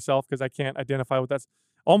looking at myself because I can't identify with that's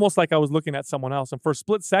almost like I was looking at someone else. And for a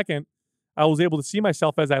split second, I was able to see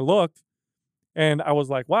myself as I looked, and I was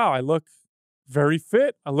like, wow, I look very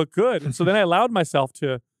fit. I look good. And so then I allowed myself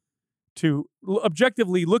to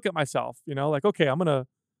objectively look at myself, like, okay,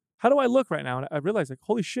 how do I look right now? And I realized, like,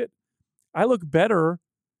 holy shit, I look better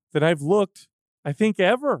than I've looked, I think,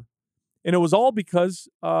 ever. And it was all because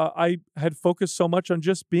I had focused so much on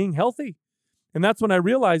just being healthy. And that's when I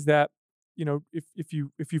realized that, if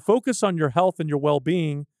you focus on your health and your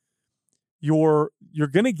well-being, you're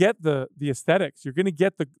going to get the aesthetics. You're going to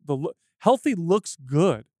get the look. Healthy looks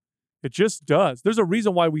good. It just does. There's a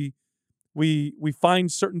reason why we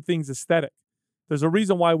find certain things aesthetic. There's a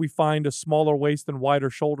reason why we find a smaller waist and wider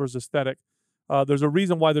shoulders aesthetic. There's a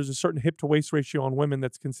reason why there's a certain hip to waist ratio on women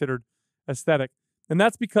that's considered aesthetic. And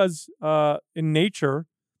that's because in nature,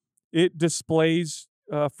 it displays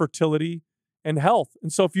fertility and health.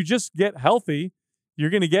 And so if you just get healthy,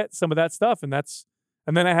 you're going to get some of that stuff. And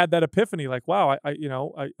then I had that epiphany, like, wow,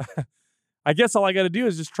 I guess all I got to do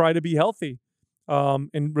is just try to be healthy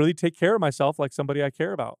and really take care of myself like somebody I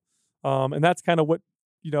care about. And that's kind of what,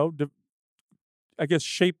 I guess,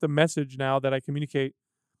 shaped the message now that I communicate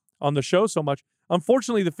on the show so much.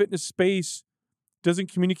 Unfortunately, the fitness space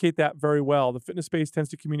doesn't communicate that very well. The fitness space tends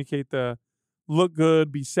to communicate the look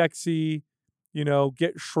good, be sexy,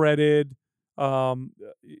 get shredded,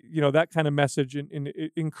 that kind of message. And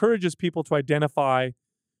it encourages people to identify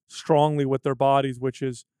strongly with their bodies, which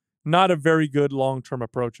is not a very good long-term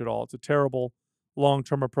approach at all. It's a terrible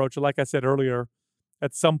long-term approach. Like I said earlier,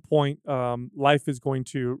 at some point, life is going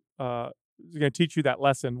to teach you that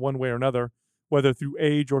lesson one way or another, whether through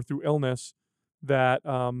age or through illness, that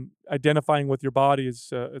identifying with your body is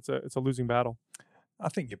it's a losing battle. I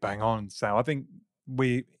think you're bang on, Sal. I think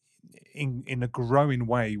we, in a growing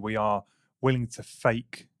way, we are willing to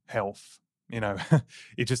fake health.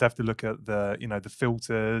 You just have to look at the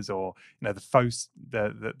filters, or the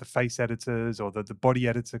face editors, or the body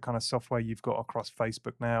editor kind of software you've got across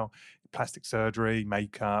Facebook now, plastic surgery,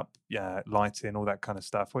 makeup, lighting, all that kind of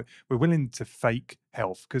stuff. We're willing to fake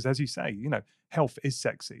health because, as you say, health is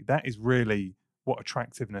sexy. That is really what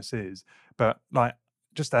attractiveness is. But like,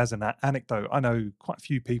 just as an anecdote, I know quite a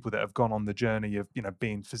few people that have gone on the journey of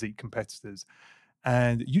being physique competitors,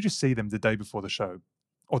 and you just see them the day before the show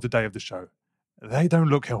or the day of the show. They don't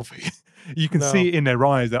look healthy. You can see it in their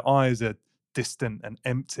eyes. Their eyes are distant and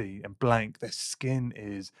empty and blank. Their skin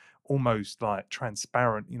is almost like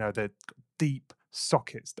transparent. They're deep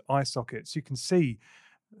sockets, the eye sockets. You can see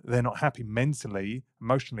they're not happy mentally,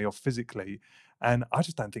 emotionally, or physically. And I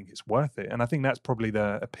just don't think it's worth it. And I think that's probably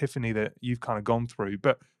the epiphany that you've kind of gone through,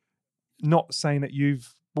 but not saying that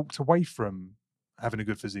you've walked away from having a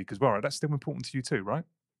good physique as well, right? That's still important to you too, right?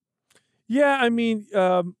 Yeah, I mean,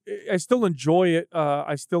 I still enjoy it.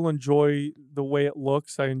 I still enjoy the way it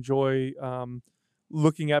looks. I enjoy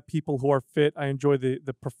looking at people who are fit. I enjoy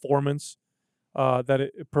the performance that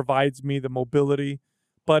it provides me, the mobility.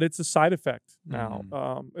 But it's a side effect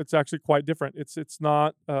now. It's actually quite different. It's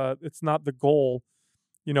not the goal.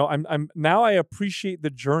 I appreciate the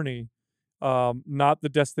journey, not the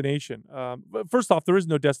destination. But first off, there is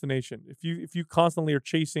no destination. If you constantly are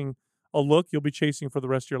chasing a look, you'll be chasing for the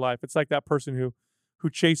rest of your life. It's like that person who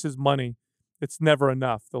chases money. It's never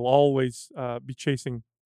enough. They'll always be chasing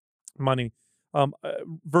money.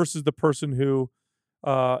 Versus the person who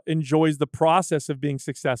enjoys the process of being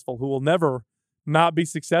successful, who will never not be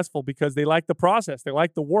successful because they like the process, they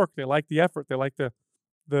like the work, they like the effort, they like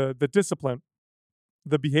the discipline,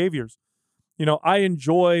 the behaviors. I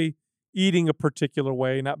enjoy eating a particular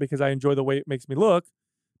way, not because I enjoy the way it makes me look,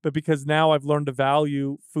 but because now I've learned to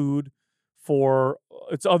value food for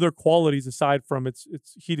its other qualities aside from its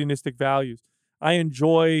hedonistic values. I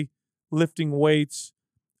enjoy lifting weights,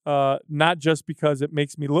 not just because it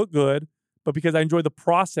makes me look good, but because I enjoy the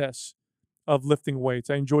process of lifting weights.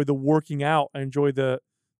 I enjoy the working out. I enjoy the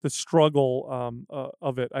struggle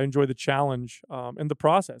of it. I enjoy the challenge and the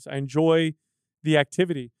process. I enjoy the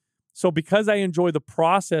activity. So because I enjoy the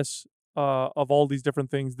process of all these different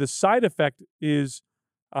things, the side effect is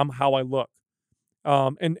how I look.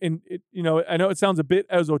 And it, I know it sounds a bit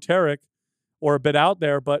esoteric, or a bit out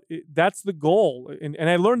there, but that's the goal. And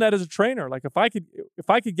I learned that as a trainer. Like if I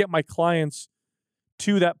could get my clients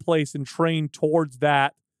to that place and train towards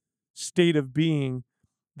that state of being,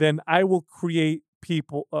 then I will create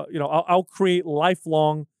people, I'll create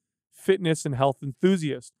lifelong fitness and health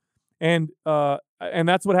enthusiasts. And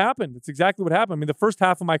that's what happened. It's exactly what happened. I mean, the first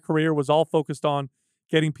half of my career was all focused on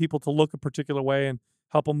getting people to look a particular way and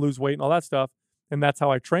help them lose weight and all that stuff. And that's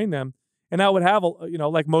how I trained them. And I would have,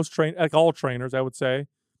 like all trainers, I would say,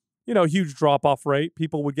 huge drop off rate.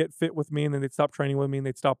 People would get fit with me and then they'd stop training with me and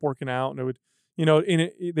they'd stop working out and it would,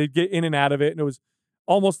 they'd get in and out of it. And it was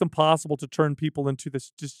almost impossible to turn people into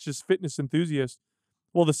this just fitness enthusiasts.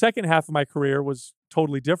 Well, the second half of my career was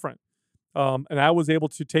totally different. And I was able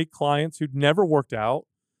to take clients who'd never worked out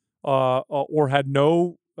or had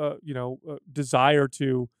no, desire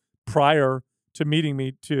to prior to meeting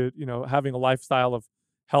me to, having a lifestyle of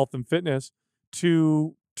health and fitness,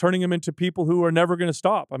 to turning them into people who are never going to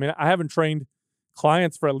stop. I mean, I haven't trained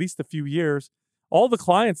clients for at least a few years. All the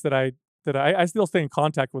clients that I still stay in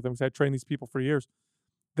contact with them because I trained these people for years.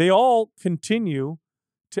 They all continue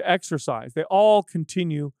to exercise. They all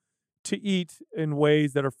continue to eat in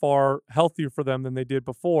ways that are far healthier for them than they did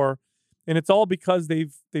before, and it's all because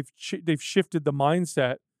they've shifted the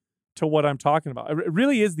mindset to what I'm talking about. It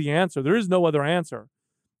really is the answer. There is no other answer.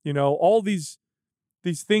 All these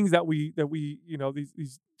things that we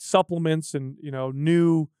these supplements and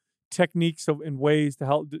new techniques and ways to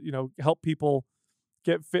help people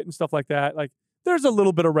get fit and stuff like that. Like there's a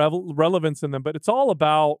little bit of relevance in them, but it's all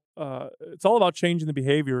about changing the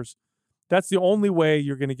behaviors. That's the only way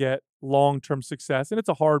you're going to get long-term success. And it's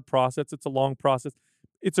a hard process. It's a long process.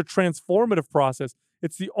 It's a transformative process.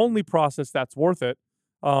 It's the only process that's worth it.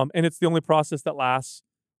 And it's the only process that lasts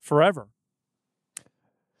forever.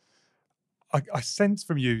 I sense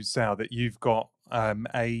from you, Sal, that you've got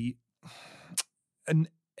an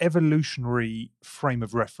evolutionary frame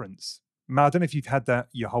of reference. I don't know if you've had that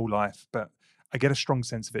your whole life, but I get a strong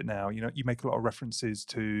sense of it now. You make a lot of references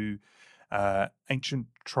to ancient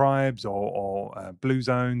tribes or blue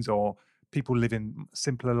zones or people living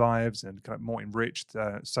simpler lives and kind of more enriched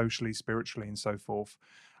socially, spiritually, and so forth.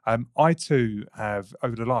 I too have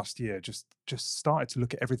over the last year just started to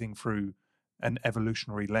look at everything through an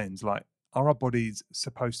evolutionary lens. Like, are our bodies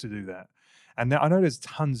supposed to do that? And I know there's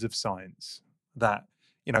tons of science that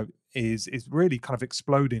is really kind of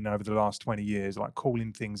exploding over the last 20 years, like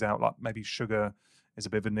calling things out, like maybe sugar is a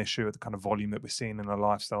bit of an issue at the kind of volume that we're seeing in our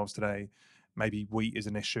lifestyles today. Maybe wheat is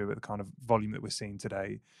an issue at the kind of volume that we're seeing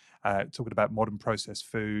today. Talking about modern processed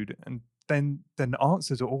food, and then the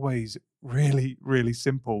answers are always really, really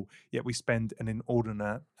simple. Yet we spend an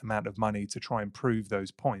inordinate amount of money to try and prove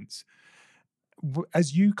those points.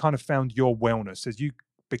 As you kind of found your wellness, as you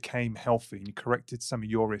became healthy and you corrected some of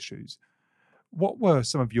your issues, what were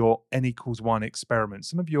some of your N=1 experiments,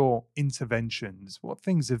 some of your interventions? What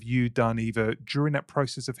things have you done either during that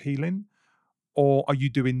process of healing, or are you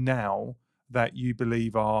doing now that you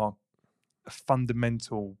believe are a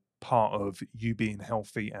fundamental part of you being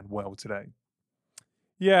healthy and well today?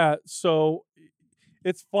 Yeah, so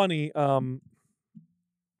it's funny.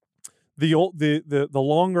 The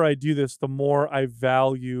longer I do this, the more I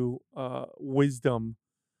value wisdom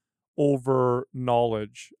over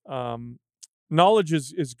knowledge. Knowledge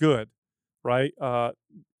is good, right?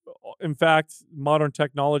 In fact, modern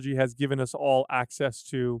technology has given us all access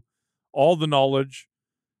to all the knowledge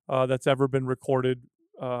that's ever been recorded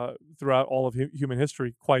throughout all of human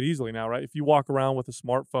history quite easily now, right? If you walk around with a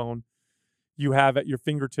smartphone, you have at your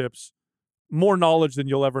fingertips more knowledge than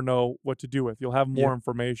you'll ever know what to do with. You'll have more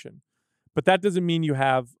information. But that doesn't mean you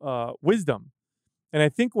have wisdom. And I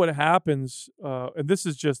think what happens, and this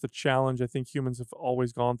is just a challenge I think humans have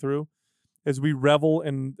always gone through, is we revel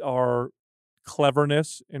in our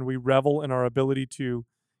cleverness and we revel in our ability to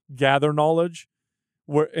gather knowledge.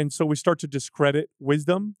 And so we start to discredit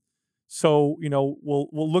wisdom. So, we'll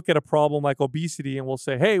look at a problem like obesity and we'll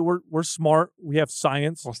say, hey, we're smart. We have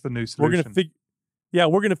science. What's the new solution?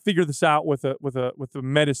 We're going to figure this out with a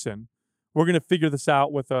medicine. We're going to figure this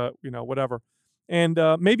out with whatever. And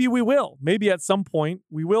maybe we will. Maybe at some point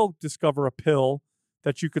we will discover a pill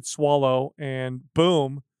that you could swallow and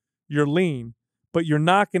boom, you're lean. But you're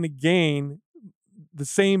not going to gain the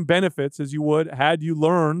same benefits as you would had you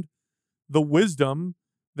learned the wisdom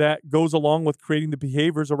that goes along with creating the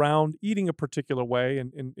behaviors around eating a particular way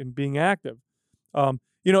and being active.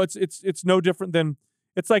 It's no different than,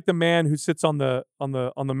 it's like the man who sits on the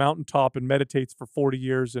mountaintop and meditates for 40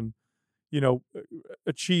 years and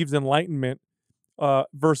achieves enlightenment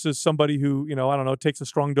versus somebody who takes a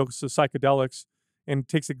strong dose of psychedelics and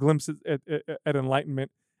takes a glimpse at enlightenment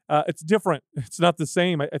It's different. It's not the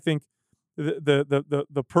same. I think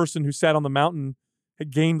the person who sat on the mountain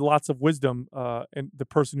had gained lots of wisdom, and the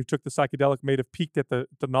person who took the psychedelic may have peaked at the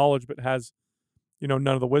knowledge, but has, none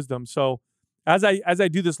of the wisdom. So as I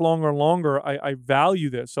do this longer and longer, I value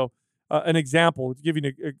this. So an example, to give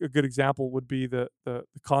you a good example, would be the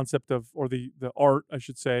concept of, or the art, I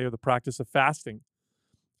should say, or the practice of fasting.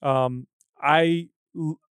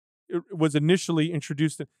 It was initially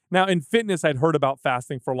introduced. Now in fitness, I'd heard about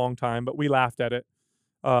fasting for a long time, but we laughed at it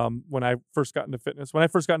when I first got into fitness. When I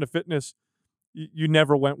first got into fitness, you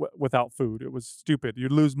never went without food. It was stupid.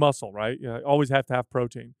 You'd lose muscle, right? You always have to have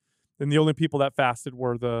protein. And the only people that fasted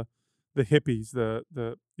were the hippies, the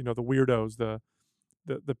weirdos,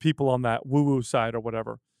 the people on that woo-woo side or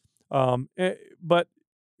whatever. But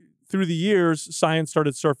through the years, science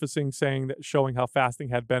started surfacing, showing how fasting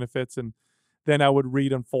had benefits. And then I would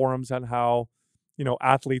read on forums on how,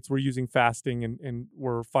 athletes were using fasting and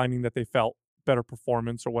were finding that they felt better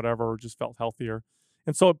performance or whatever, or just felt healthier.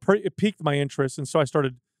 And so it piqued my interest. And so I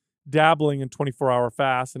started dabbling in 24-hour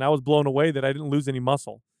fasts, and I was blown away that I didn't lose any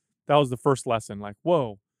muscle. That was the first lesson. Like,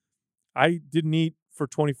 whoa, I didn't eat for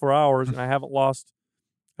 24 hours and I haven't lost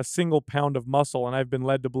a single pound of muscle. And I've been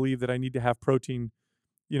led to believe that I need to have protein,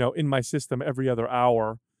 in my system every other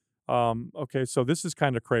hour. Okay, so this is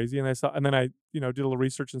kind of crazy. And then I did a little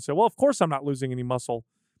research and said, well, of course I'm not losing any muscle.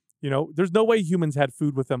 There's no way humans had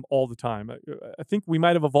food with them all the time. I think we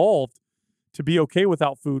might have evolved to be okay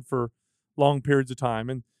without food for long periods of time.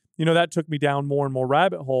 And, that took me down more and more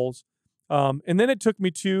rabbit holes. And then it took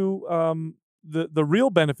me to the real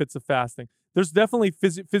benefits of fasting. There's definitely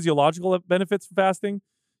physiological benefits of fasting,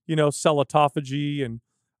 cell autophagy, and,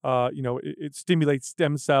 it stimulates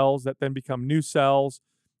stem cells that then become new cells.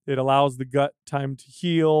 It allows the gut time to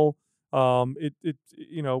heal. It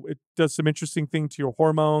does some interesting thing to your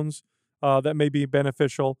hormones that may be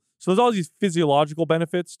beneficial. So there's all these physiological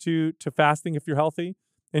benefits to fasting if you're healthy,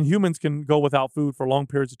 and humans can go without food for long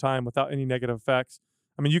periods of time without any negative effects.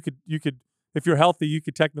 I mean, you could if you're healthy, you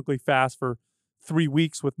could technically fast for 3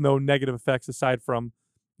 weeks with no negative effects aside from,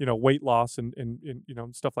 weight loss and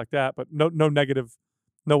stuff like that, but no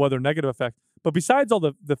other negative effect. But besides all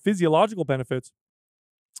the physiological benefits,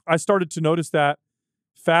 I started to notice that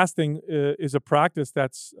fasting is a practice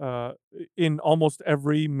that's in almost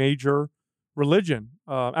every major religion.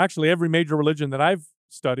 Actually, every major religion that I've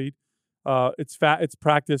studied, it's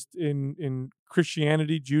practiced in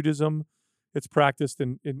Christianity, Judaism. It's practiced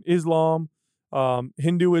in Islam.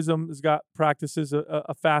 Hinduism has got practices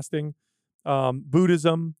of fasting.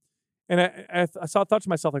 Buddhism. And I thought to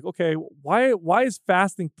myself, like, okay, why is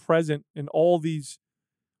fasting present in all these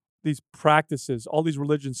practices, all these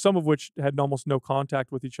religions, some of which had almost no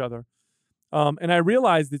contact with each other? And I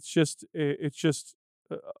realized it's just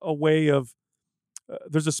a way of,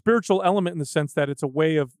 there's a spiritual element in the sense that it's a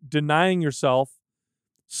way of denying yourself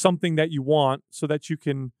something that you want so that you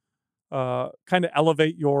can kind of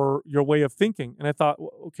elevate your way of thinking. And I thought,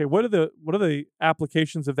 okay, what are the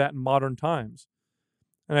applications of that in modern times?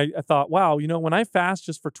 And I thought, wow, when I fast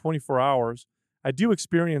just for 24 hours, I do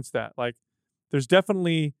experience that. Like, there's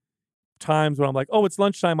definitely times when I'm like, oh, it's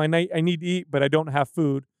lunchtime, I need to eat, but I don't have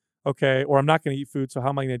food. Okay, or I'm not going to eat food, so how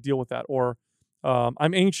am I going to deal with that? Or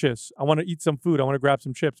I'm anxious, I want to eat some food, I want to grab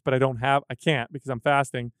some chips, but I can't because I'm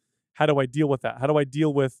fasting. How do I deal with that? How do I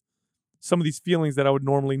deal with some of these feelings that I would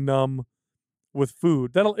normally numb with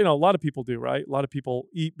food? That a lot of people do, right? A lot of people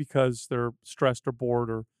eat because they're stressed or bored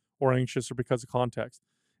or anxious or because of context.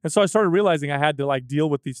 And so I started realizing I had to deal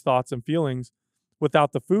with these thoughts and feelings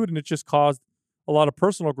without the food, and it just caused a lot of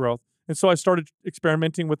personal growth. And so I started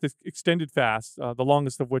experimenting with this extended fast, the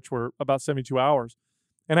longest of which were about 72 hours.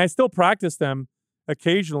 And I still practice them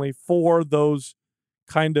occasionally for those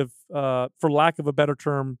kind of, for lack of a better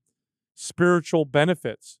term, spiritual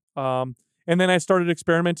benefits. And then I started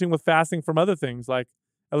experimenting with fasting from other things like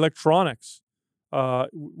electronics,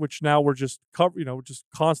 which now we're just just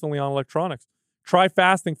constantly on electronics. Try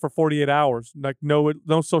fasting for 48 hours, like no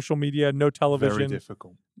social media, no television, Very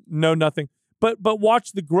difficult. no nothing. But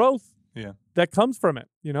watch the growth that comes from it.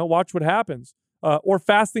 Watch what happens. Or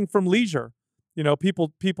fasting from leisure.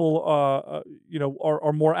 People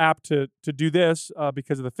are more apt to do this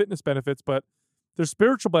because of the fitness benefits, but there's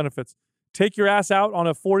spiritual benefits. Take your ass out on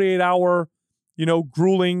a 48-hour,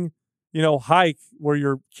 grueling, hike where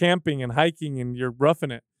you're camping and hiking and you're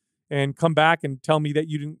roughing it, and come back and tell me that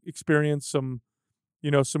you didn't experience some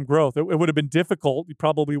growth. It would have been difficult. You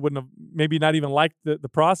probably wouldn't have, maybe not even liked the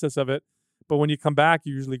process of it, but when you come back,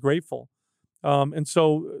 you're usually grateful. And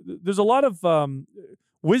so there's a lot of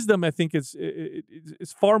wisdom, I think,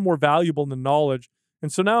 is far more valuable than knowledge.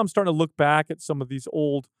 And so now I'm starting to look back at some of these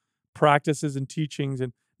old practices and teachings,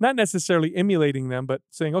 and not necessarily emulating them, but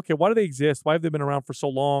saying, okay, why do they exist? Why have they been around for so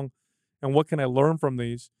long? And what can I learn from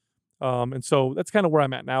these? And so that's kind of where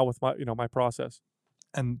I'm at now with my process.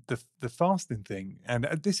 And the fasting thing, and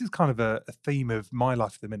this is kind of a theme of my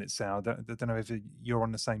life at the minute, Sal. I don't know if you're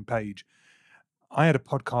on the same page. I had a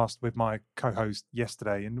podcast with my co-host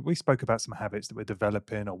yesterday, and we spoke about some habits that we're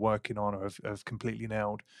developing or working on or have completely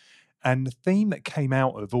nailed. And the theme that came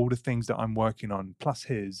out of all the things that I'm working on, plus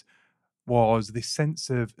his, was this sense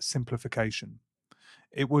of simplification.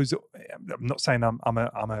 It was. I'm not saying I'm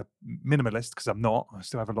a minimalist, because I'm not. I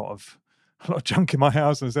still have a lot of junk in my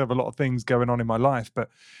house, and I still have a lot of things going on in my life. But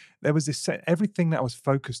there was this everything that I was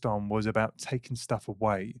focused on was about taking stuff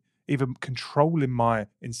away, even controlling my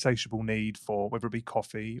insatiable need for whether it be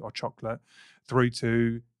coffee or chocolate, through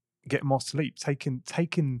to getting more sleep,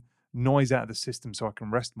 taking noise out of the system so I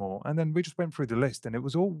can rest more. And then we just went through the list, and it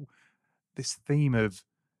was all this theme of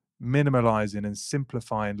minimalizing and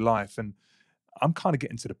simplifying life. And I'm kind of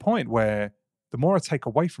getting to the point where the more I take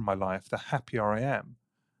away from my life, the happier I am.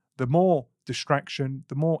 The more distraction,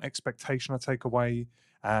 the more expectation I take away,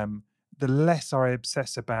 the less I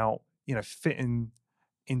obsess about, fitting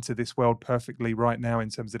into this world perfectly right now in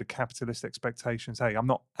terms of the capitalist expectations. Hey, I'm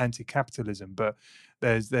not anti-capitalism, but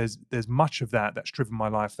there's much of that that's driven my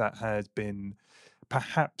life that has been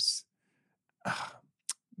perhaps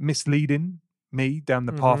misleading me down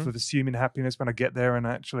the path of assuming happiness when I get there. And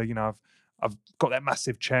actually, I've got that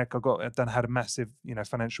massive check. I've had a massive,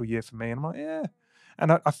 financial year for me. And I'm like, yeah.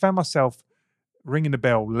 And I found myself ringing the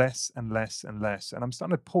bell less and less and less. And I'm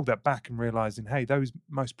starting to pull that back and realizing, hey, those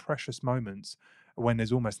most precious moments are when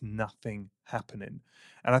there's almost nothing happening.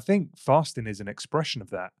 And I think fasting is an expression of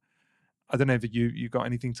that. I don't know if you got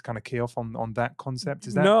anything to kind of key off on that concept.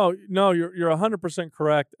 Is that No, you're 100%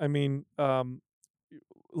 correct. I mean,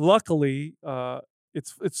 luckily,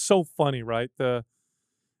 it's so funny, right?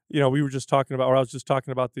 We were just talking about, or I was just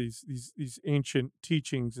talking about these ancient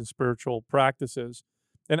teachings and spiritual practices.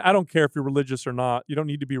 And I don't care if you're religious or not. You don't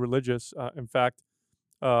need to be religious. In fact,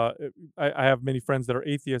 I have many friends that are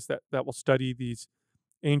atheists that will study these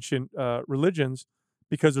ancient religions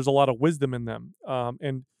because there's a lot of wisdom in them.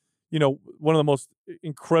 And one of the most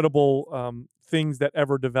incredible things that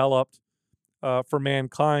ever developed for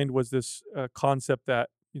mankind was this concept that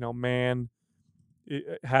man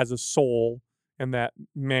has a soul, and that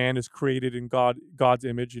man is created in God's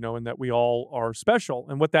image, and that we all are special.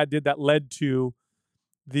 And what that did, that led to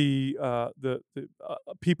the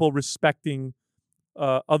people respecting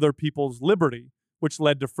other people's liberty, which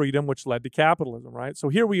led to freedom, which led to capitalism, right? So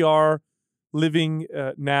here we are living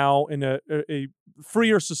now in a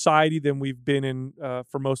freer society than we've been in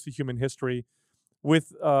for most of human history,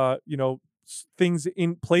 with things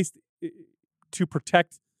in place to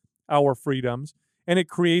protect our freedoms. And it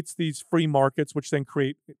creates these free markets, which then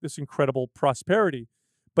create this incredible prosperity.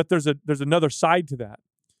 But there's another side to that.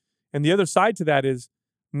 And the other side to that is,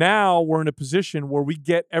 now we're in a position where we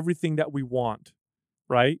get everything that we want,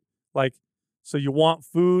 right? Like, so you want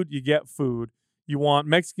food, you get food. You want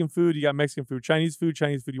Mexican food, you got Mexican food. Chinese food.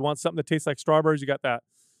 You want something that tastes like strawberries, you got that.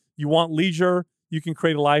 You want leisure, you can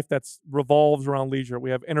create a life that revolves around leisure.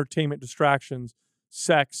 We have entertainment, distractions,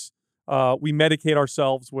 sex. We medicate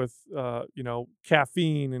ourselves with,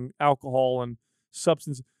 caffeine and alcohol and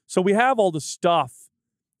substance. So we have all the stuff,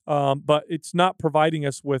 but it's not providing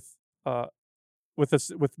us with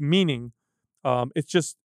meaning. It's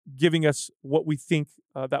just giving us what we think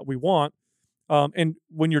that we want. And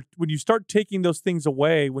when you start taking those things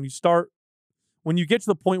away, when you get to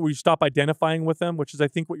the point where you stop identifying with them, which is I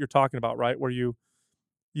think what you're talking about, right? Where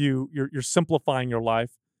you're simplifying your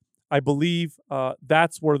life. I believe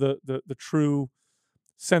that's where the true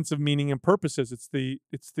sense of meaning and purpose is. It's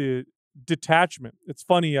the detachment. It's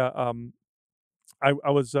funny. I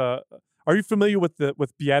was. Are you familiar with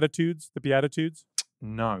Beatitudes? The Beatitudes?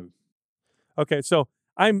 No. Okay, so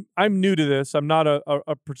I'm new to this. I'm not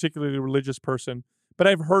a particularly religious person, but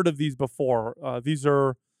I've heard of these before. These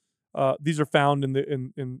are found in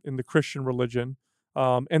the Christian religion,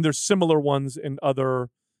 and there's similar ones in other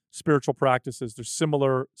spiritual practices. There's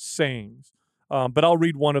similar sayings, but I'll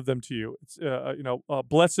read one of them to you. It's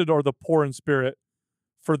blessed are the poor in spirit,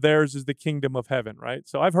 for theirs is the kingdom of heaven. Right.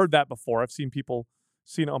 So I've heard that before. I've seen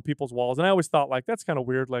it on people's walls, and I always thought, like, that's kind of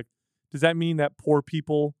weird. Like, does that mean that poor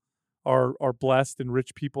people are blessed and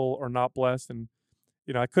rich people are not blessed? And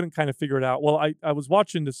I couldn't kind of figure it out. Well, I was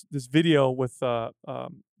watching this video with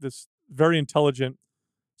this very intelligent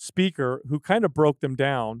speaker who kind of broke them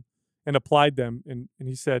down and applied them, and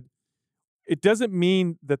he said, it doesn't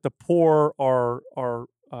mean that the poor are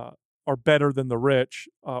better than the rich,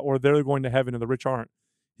 or they're going to heaven and the rich aren't.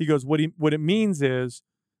 He goes, what it means is,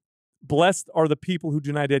 blessed are the people who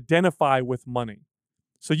do not identify with money.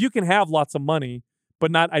 So you can have lots of money, but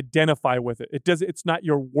not identify with it. It's not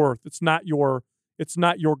your worth. It's not your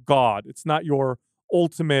God. It's not your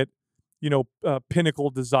ultimate, pinnacle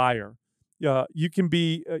desire. You can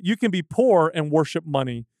be poor and worship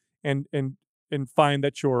money, and find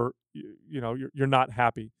that you're not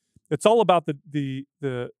happy. It's all about the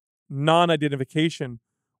non-identification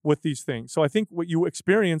with these things. So I think what you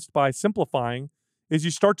experienced by simplifying is you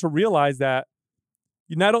start to realize that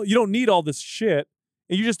you don't need all this shit,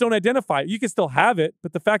 and you just don't identify it. You can still have it,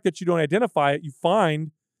 but the fact that you don't identify it, you find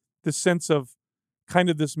this sense of kind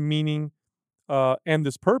of this meaning and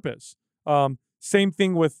this purpose. Same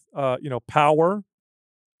thing with power.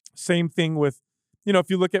 Same thing with if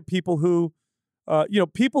you look at people who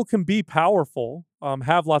people can be powerful,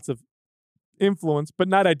 have lots of influence, but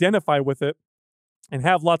not identify with it and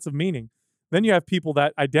have lots of meaning. Then you have people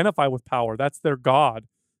that identify with power. That's their God.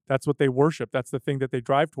 That's what they worship. That's the thing that they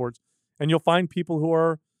drive towards. And you'll find people who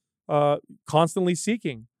are constantly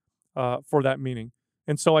seeking for that meaning.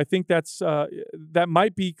 And so I think that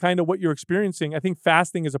might be kind of what you're experiencing. I think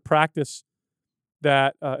fasting is a practice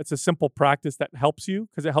that it's a simple practice that helps you,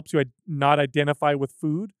 because it helps you not identify with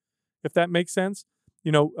food, if that makes sense.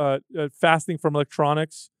 Fasting from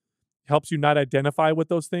electronics helps you not identify with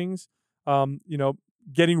those things.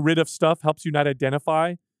 Getting rid of stuff helps you not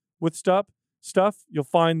identify with stuff. You'll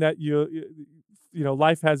find that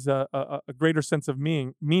life has a greater sense of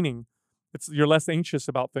meaning. You're less anxious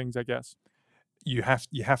about things, I guess. You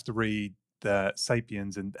have to read the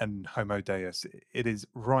Sapiens and Homo Deus. It is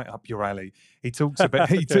right up your alley. He talks about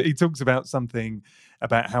he talks about something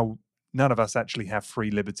about how none of us actually have free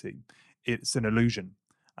liberty. It's an illusion.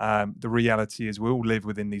 The reality is we all live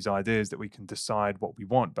within these ideas that we can decide what we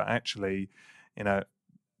want, but actually,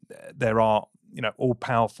 there are all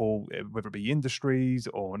powerful, whether it be industries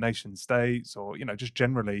or nation states or just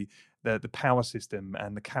generally the power system,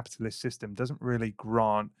 and the capitalist system doesn't really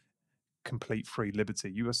grant complete free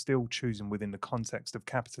liberty. You are still choosing within the context of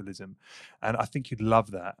capitalism, and I think you'd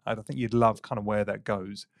love that. I think you'd love kind of where that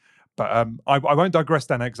goes. But I won't digress,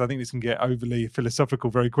 Dan, because I think this can get overly philosophical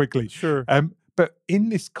very quickly. Sure. But in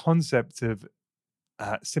this concept of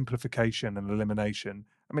simplification and elimination,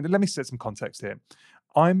 I mean, let me set some context here.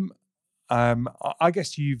 I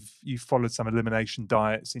guess you've followed some elimination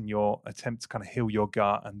diets in your attempt to kind of heal your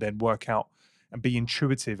gut and then work out and be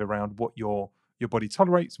intuitive around what your body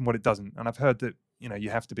tolerates and what it doesn't. And I've heard that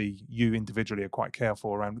you individually are quite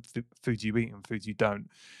careful around foods you eat and foods you don't.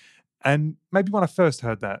 And maybe when I first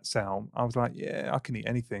heard that, Sal, I was like, yeah, I can eat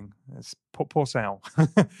anything. It's poor Sal.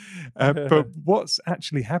 But what's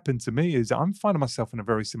actually happened to me is I'm finding myself in a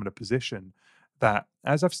very similar position, that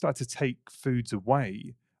as I've started to take foods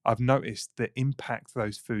away, I've noticed the impact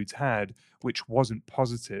those foods had, which wasn't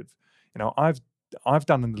positive. I've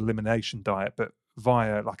done an elimination diet, but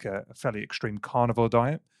via like a fairly extreme carnivore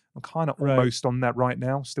diet. I'm kind of almost on that right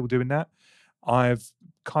now, still doing that. I've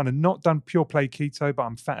kind of not done pure play keto, but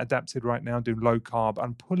I'm fat adapted right now, doing low carb.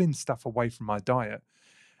 I'm pulling stuff away from my diet.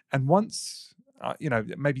 And once,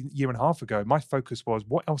 maybe a year and a half ago, my focus was,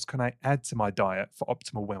 what else can I add to my diet for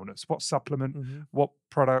optimal wellness? What supplement, what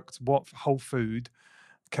product, what whole food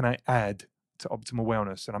can I add to optimal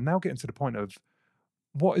wellness? And I'm now getting to the point of,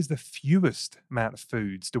 what is the fewest amount of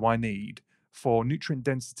foods do I need for nutrient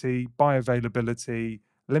density, bioavailability,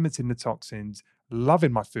 limiting the toxins,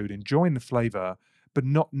 loving my food, enjoying the flavor, but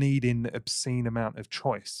not needing the obscene amount of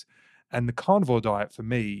choice? And the carnivore diet for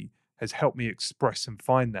me has helped me express and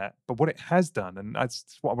find that. But what it has done, and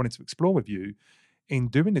that's what I wanted to explore with you in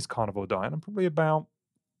doing this carnivore diet, I'm probably about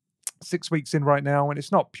 6 weeks in right now, and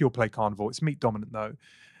it's not pure play carnivore, it's meat dominant though.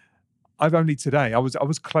 I've only today, I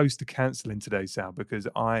was close to cancelling today, Sal, because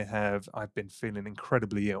I've been feeling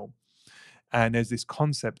incredibly ill. And there's this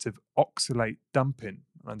concept of oxalate dumping.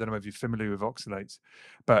 I don't know if you're familiar with oxalates,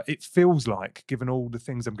 but it feels like, given all the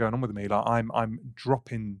things that are going on with me, like I'm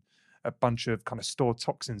dropping a bunch of kind of stored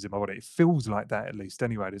toxins in my body. It feels like that, at least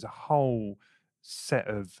anyway. There's a whole set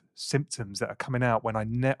of symptoms that are coming out when I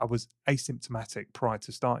was asymptomatic prior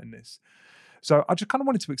to starting this. So I just kind of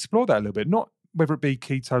wanted to explore that a little bit, not whether it be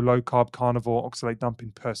keto, low carb, carnivore, oxalate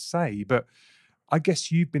dumping per se, but I guess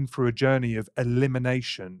you've been through a journey of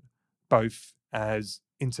elimination, both as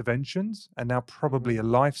interventions and now probably a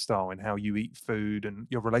lifestyle in how you eat food and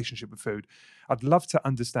your relationship with food. I'd love to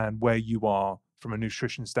understand where you are from a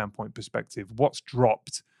nutrition standpoint perspective, what's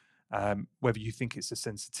dropped, whether you think it's a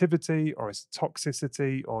sensitivity or it's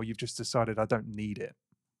toxicity, or you've just decided I don't need it.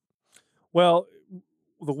 Well,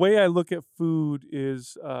 the way I look at food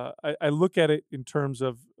is I look at it in terms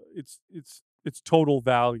of it's its total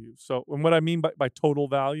value. So, and what I mean by total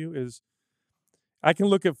value is I can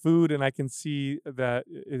look at food and I can see that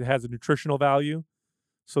it has a nutritional value.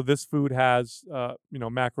 So this food has,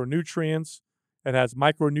 macronutrients. It has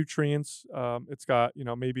micronutrients. It's got,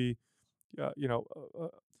 maybe,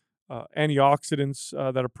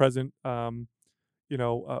 antioxidants that are present.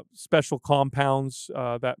 Special compounds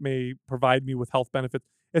that may provide me with health benefits.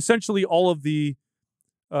 Essentially, all of the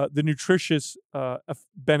nutritious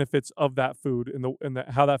benefits of that food and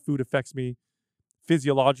how that food affects me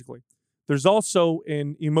physiologically. There's also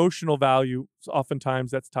an emotional value,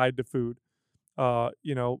 oftentimes that's tied to food.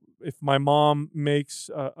 If my mom makes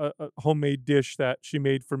a homemade dish that she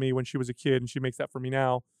made for me when she was a kid and she makes that for me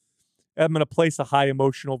now, I'm going to place a high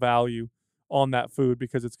emotional value on that food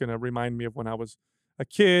because it's going to remind me of when I was a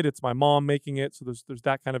kid. It's my mom making it, so there's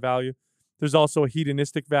that kind of value. There's also a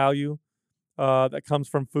hedonistic value that comes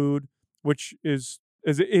from food, which is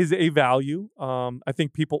a value. I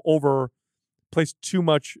think people place too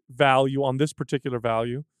much value on this particular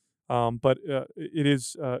value, but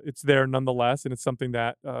it's there nonetheless, and it's something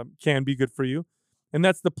that can be good for you. And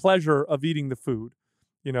that's the pleasure of eating the food,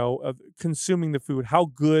 of consuming the food. How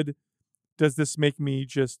good does this make me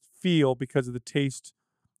just feel because of the taste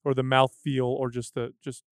or the mouth feel or just the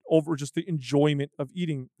enjoyment of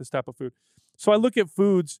eating this type of food? So I look at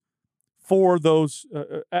foods for those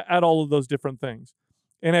at all of those different things,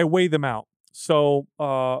 and I weigh them out. So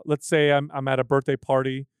let's say I'm at a birthday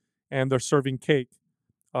party and they're serving cake,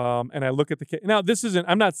 and I look at the cake. Now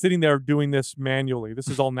I'm not sitting there doing this manually. This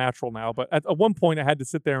is all natural now. But at one point, I had to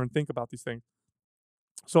sit there and think about these things.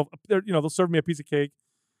 So they'll serve me a piece of cake,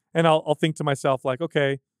 and I'll think to myself like,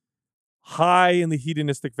 okay, high in the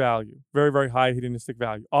hedonistic value, very very high hedonistic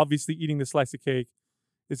value. Obviously, eating this slice of cake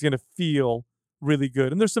is going to feel really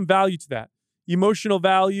good, and there's some value to that. Emotional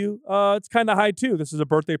value, it's kind of high too. This is a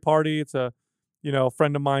birthday party. It's a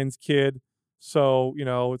friend of mine's kid. So,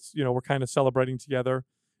 it's, we're kind of celebrating together.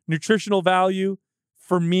 Nutritional value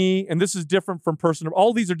for me, and this is different from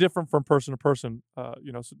all these are different from person to person,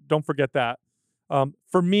 so don't forget that.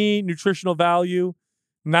 For me, nutritional value,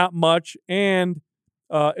 not much. And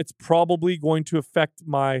it's probably going to affect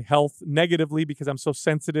my health negatively because I'm so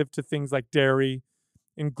sensitive to things like dairy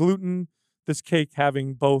and gluten. This cake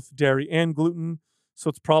having both dairy and gluten. So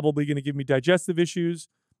it's probably going to give me digestive issues.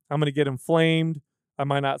 I'm going to get inflamed. I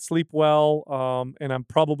might not sleep well. And I'm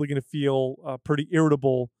probably going to feel pretty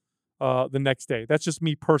irritable the next day. That's just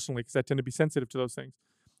me personally because I tend to be sensitive to those things.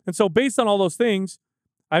 And so based on all those things,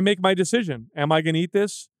 I make my decision. Am I going to eat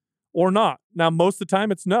this or not? Now, most of the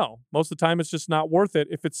time it's no. Most of the time it's just not worth it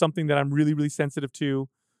if it's something that I'm really, really sensitive to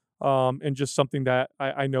and just something that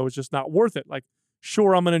I know is just not worth it. Like,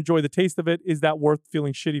 sure, I'm going to enjoy the taste of it. Is that worth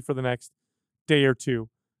feeling shitty for the next day or two?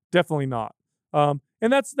 Definitely not. And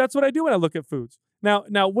that's what I do when I look at foods.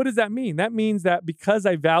 Now, what does that mean? That means that because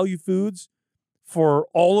I value foods for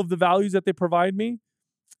all of the values that they provide me,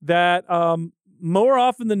 that more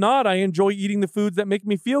often than not, I enjoy eating the foods that make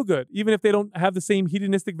me feel good, even if they don't have the same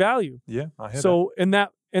hedonistic value. Yeah, I hear that. So in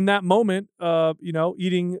that moment,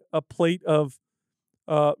 eating a plate of,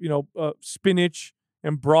 spinach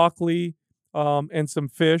and broccoli and some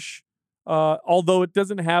fish, although it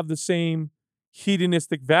doesn't have the same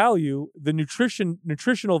hedonistic value, the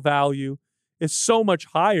nutritional value is so much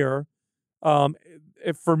higher,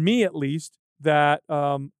 for me at least, that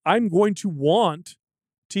I'm going to want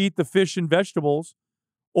to eat the fish and vegetables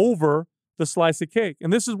over the slice of cake.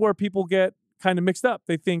 And this is where people get kind of mixed up.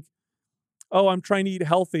 They think, oh, I'm trying to eat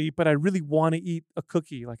healthy, but I really want to eat a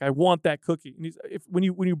cookie. Like, I want that cookie. And when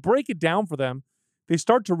you break it down for them, they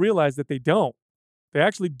start to realize that they don't. They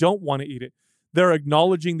actually don't want to eat it. They're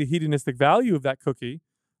acknowledging the hedonistic value of that cookie.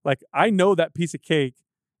 Like, I know that piece of cake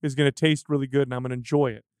is going to taste really good and I'm going to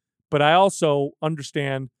enjoy it. But I also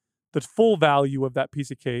understand the full value of that piece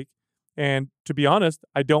of cake. And to be honest,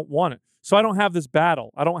 I don't want it. So I don't have this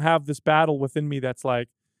battle. I don't have this battle within me that's like,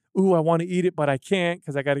 ooh, I want to eat it, but I can't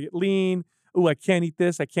because I got to get lean. Ooh, I can't eat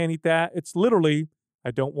this. I can't eat that. It's literally,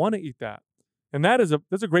 I don't want to eat that. And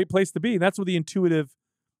that's a great place to be. And that's where the intuitive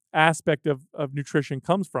aspect of nutrition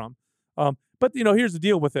comes from. But here's the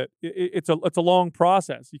deal with it. It's a long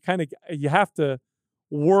process. You have to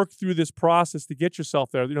work through this process to get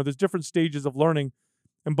yourself there. There's different stages of learning.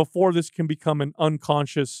 And before this can become an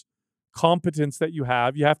unconscious competence that you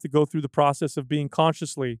have to go through the process of being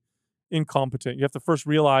consciously incompetent. You have to first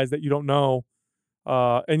realize that you don't know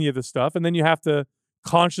any of this stuff. And then you have to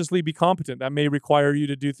consciously be competent. That may require you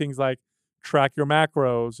to do things like track your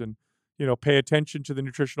macros and, pay attention to the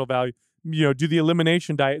nutritional value, do the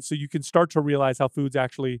elimination diet so you can start to realize how foods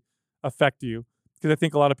actually affect you. because I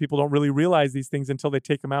think a lot of people don't really realize these things until they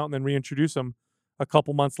take them out and then reintroduce them a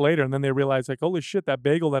couple months later. And then they realize, like, holy shit, that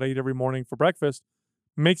bagel that I eat every morning for breakfast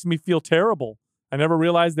makes me feel terrible. I never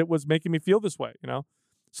realized it was making me feel this way, you know?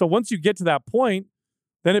 So once you get to that point,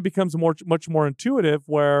 then it becomes much more intuitive,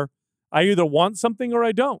 where I either want something or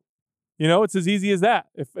I don't. You know, it's as easy as that.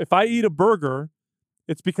 If I eat a burger,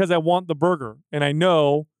 it's because I want the burger, and I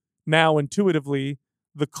know now intuitively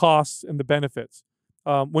the costs and the benefits.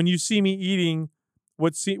 When you see me eating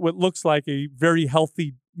what looks like a very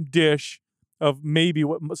healthy dish of maybe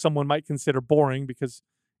what someone might consider boring because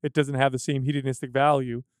it doesn't have the same hedonistic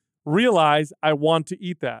value, realize I want to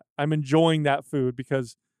eat that. I'm enjoying that food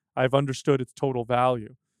because I've understood its total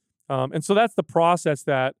value. And so that's the process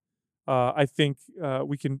that I think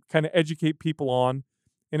we can kind of educate people on.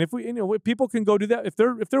 And if people can go do that if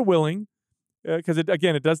they're willing, because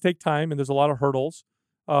it does take time and there's a lot of hurdles.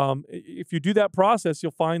 If you do that process,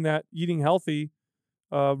 you'll find that eating healthy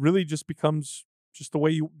really just becomes just the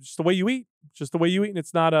way you eat, and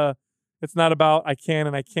it's not about I can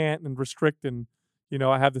and I can't and restrict and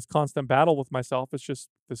I have this constant battle with myself. It's just,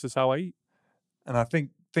 this is how I eat. And I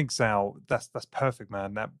think Sal, that's perfect,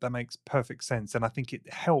 man. That makes perfect sense. And I think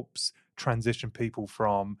it helps transition people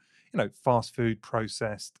from, fast food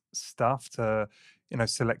processed stuff to,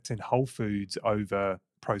 selecting whole foods over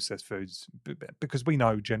processed foods. Because we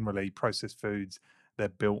know generally processed foods, they're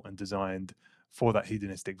built and designed for that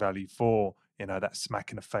hedonistic value, for, that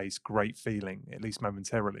smack in the face, great feeling, at least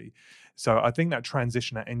momentarily. So I think that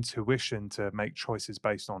transition, that intuition to make choices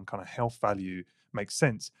based on kind of health value makes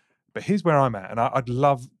sense. But here's where I'm at, and I'd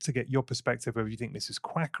love to get your perspective whether you think this is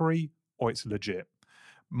quackery or it's legit.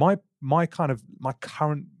 My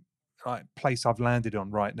current place I've landed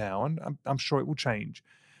on right now, and I'm sure it will change,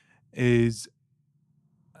 is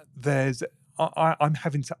I'm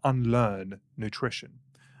having to unlearn nutrition.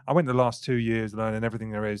 I went the last 2 years learning everything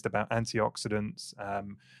there is about antioxidants,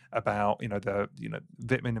 about the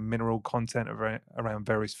vitamin and mineral content around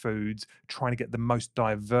various foods, trying to get the most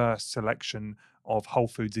diverse selection of whole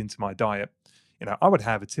foods into my diet. I would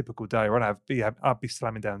have a typical day where I'd be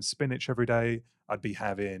slamming down spinach every day. I'd be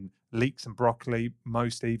having leeks and broccoli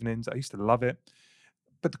most evenings. I used to love it.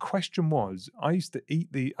 But the question was, I used to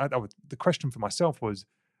eat the question for myself was,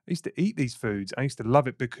 I used to eat these foods. I used to love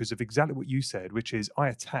it because of exactly what you said, which is I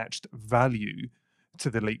attached value to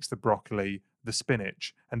the leeks, the broccoli, the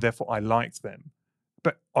spinach, and therefore I liked them.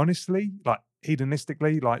 But honestly, like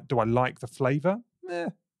hedonistically, like, do I like the flavor?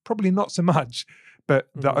 Probably not so much. But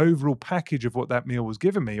the overall package of what that meal was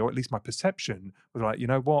giving me, or at least my perception, was like, you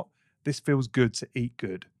know what? This feels good to eat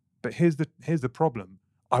good. But here's the problem.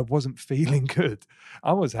 I wasn't feeling good.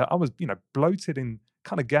 I was bloated and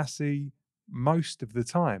kind of gassy most of the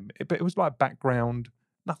time. But it was like background,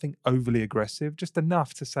 nothing overly aggressive, just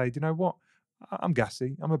enough to say, do you know what? I'm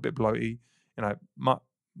gassy. I'm a bit bloaty.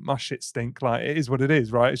 My shit stink. Like, it is what it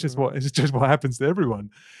is, right? It's just what happens to everyone.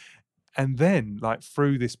 And then, like,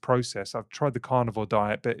 through this process, I've tried the carnivore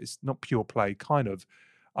diet, but it's not pure play, kind of.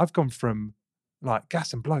 I've gone from like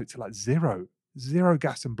gas and bloat to like zero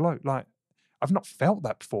gas and bloat. Like, I've not felt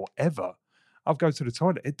that before, ever. I'll go to the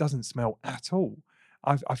toilet, it doesn't smell at all.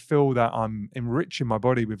 I feel that I'm enriching my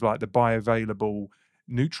body with like the bioavailable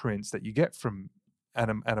nutrients that you get from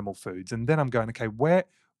animal foods. And then I'm going, okay, what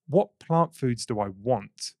plant foods do I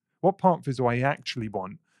want? What plant foods do I actually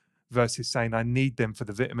want? Versus saying I need them for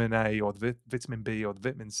the vitamin A or the vitamin B or the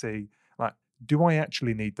vitamin C. Like, do I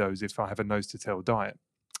actually need those if I have a nose to tail diet?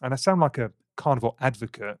 And I sound like a carnivore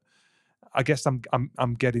advocate. I guess I'm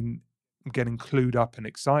getting clued up and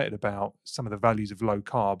excited about some of the values of low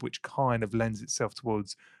carb, which kind of lends itself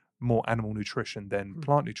towards more animal nutrition than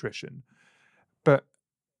plant nutrition. But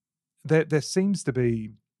there seems to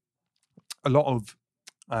be a lot of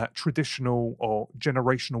traditional or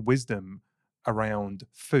generational wisdom around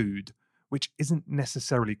food, which isn't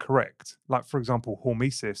necessarily correct. Like, for example,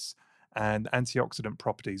 hormesis and antioxidant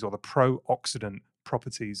properties, or the pro-oxidant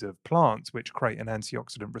properties of plants, which create an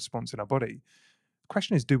antioxidant response in our body. The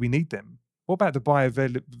question is, do we need them? What about the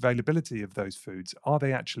bioavailability of those foods? Are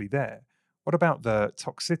they actually there? What about the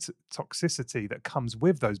toxicity that comes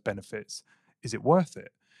with those benefits? Is it worth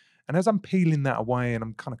it? And as I'm peeling that away and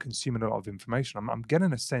I'm kind of consuming a lot of information, I'm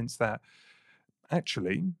getting a sense that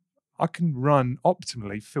actually I can run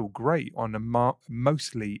optimally, feel great on a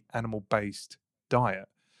mostly animal-based diet.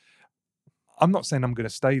 I'm not saying I'm going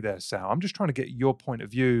to stay there, Sal. I'm just trying to get your point of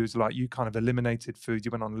view. It's like, you kind of eliminated food.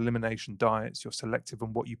 You went on elimination diets. You're selective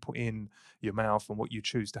on what you put in your mouth and what you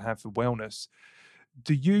choose to have for wellness.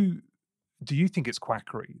 Do you think it's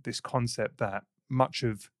quackery, this concept that much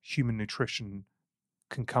of human nutrition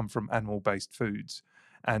can come from animal-based foods?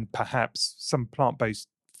 and perhaps some plant-based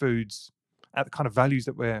foods at the kind of values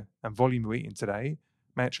that and volume we're eating today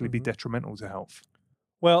may actually be detrimental to health?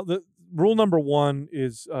 Well, the rule number one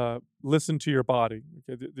is listen to your body.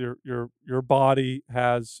 Okay? Your body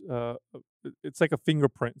has it's like a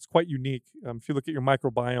fingerprint. It's quite unique. If you look at your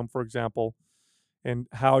microbiome, for example, and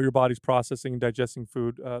how your body's processing and digesting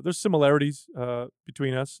food, there's similarities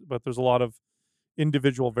between us, but there's a lot of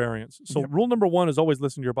individual variants. So rule number one is always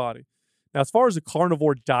listen to your body. Now, as far as a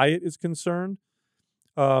carnivore diet is concerned,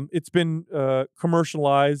 it's been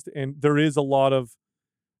commercialized, and there is a lot of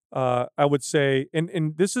I would say,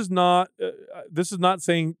 and this is not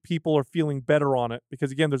saying people are feeling better on it,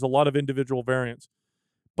 because again, there's a lot of individual variants,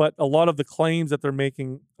 but a lot of the claims that they're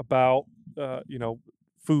making about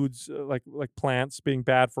foods like plants being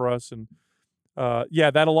bad for us, and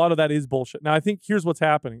that a lot of that is bullshit. Now, I think here's what's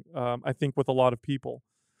happening. I think with a lot of people,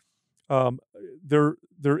 there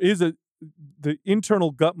is the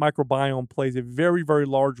internal gut microbiome plays a very, very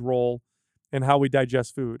large role in how we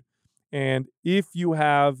digest food. And if you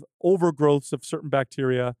have overgrowths of certain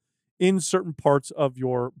bacteria in certain parts of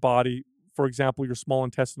your body, for example, your small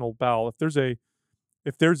intestinal bowel, if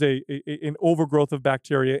there's an overgrowth of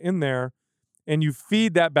bacteria in there, and you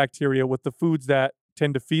feed that bacteria with the foods that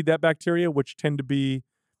tend to feed that bacteria, which tend to be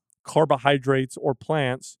carbohydrates or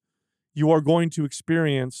plants, you are going to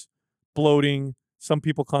experience bloating, some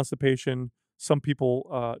people constipation, some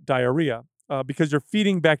people diarrhea, because you're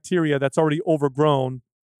feeding bacteria that's already overgrown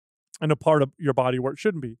in a part of your body where it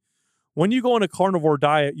shouldn't be. When you go on a carnivore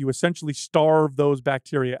diet, you essentially starve those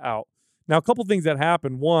bacteria out. Now, a couple things that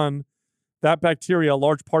happen. One, that bacteria, a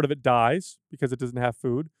large part of it dies because it doesn't have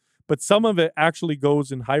food, but some of it actually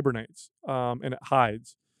goes and hibernates, and it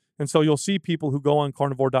hides. And so you'll see people who go on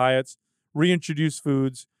carnivore diets, reintroduce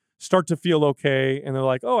foods, start to feel okay, and they're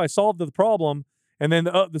like, oh, I solved the problem. And then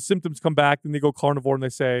the symptoms come back, and they go carnivore, and they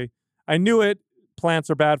say, I knew it, plants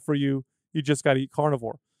are bad for you, you just got to eat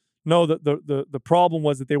carnivore. No, the problem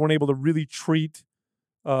was that they weren't able to really treat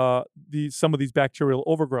some of these bacterial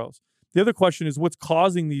overgrowths. The other question is, what's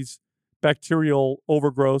causing these bacterial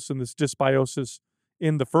overgrowths and this dysbiosis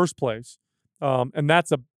in the first place? And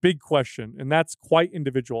that's a big question, and that's quite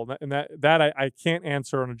individual. And that I can't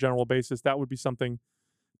answer on a general basis. That would be something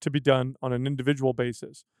to be done on an individual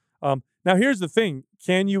basis. Now, here's the thing.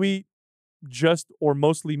 Can you eat just or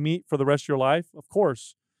mostly meat for the rest of your life? Of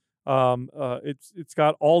course. It's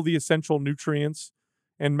got all the essential nutrients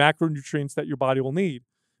and macronutrients that your body will need.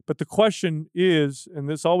 But the question is, and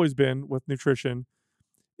this always been with nutrition,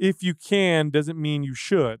 if you can doesn't mean you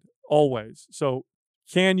should always. So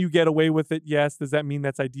can you get away with it? Yes. Does that mean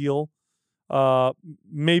that's ideal?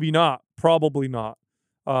 Maybe not. Probably not.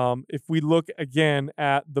 If we look again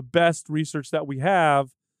at the best research that we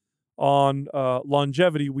have on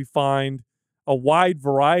longevity, we find a wide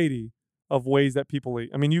variety of ways that people eat.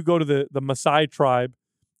 I mean, you go to the Maasai tribe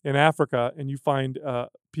in Africa, and you find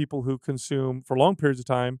people who consume for long periods of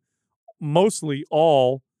time, mostly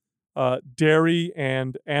all dairy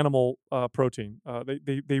and animal protein.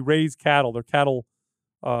 They raise cattle. They're cattle,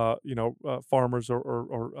 farmers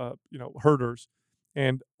or herders,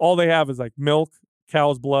 and all they have is like milk,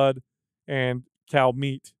 cow's blood, and cow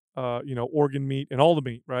meat. Organ meat and all the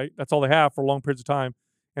meat. Right. That's all they have for long periods of time,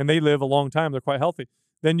 and they live a long time. They're quite healthy.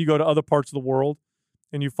 Then you go to other parts of the world,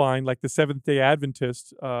 and you find like the Seventh-day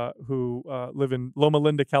Adventists who live in Loma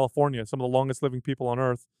Linda, California, some of the longest living people on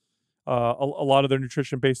earth. A lot of their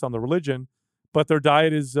nutrition based on the religion, but their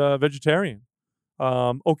diet is vegetarian.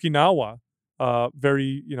 Okinawa,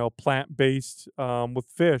 very plant-based with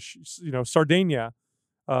fish. Sardinia,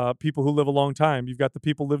 people who live a long time. You've got the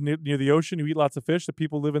people who live near the ocean who eat lots of fish. The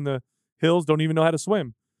people who live in the hills don't even know how to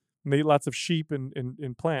swim, and they eat lots of sheep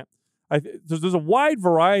and plant. There's a wide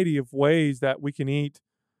variety of ways that we can eat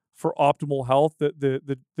for optimal health.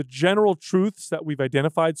 The general truths that we've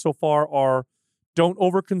identified so far are: don't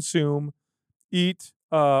overconsume, eat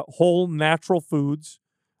whole natural foods,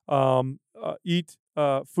 eat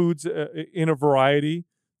foods in a variety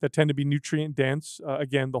that tend to be nutrient dense.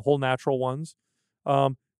 Again, the whole natural ones.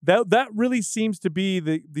 That really seems to be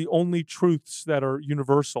the only truths that are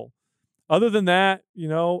universal. Other than that,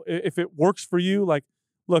 if it works for you, like,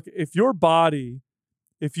 look, if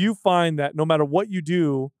you find that no matter what you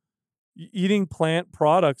do, eating plant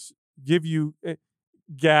products give you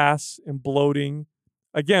gas and bloating,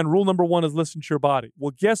 again, rule number one is listen to your body.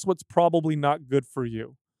 Well, guess what's probably not good for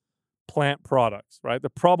you? Plant products, right? They're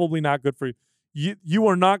probably not good for you. You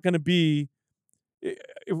are not going to be,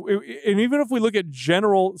 and even if we look at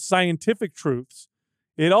general scientific truths,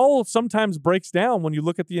 it all sometimes breaks down when you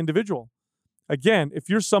look at the individual. Again, if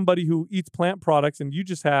you're somebody who eats plant products and you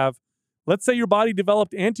just have Let's say your body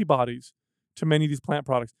developed antibodies to many of these plant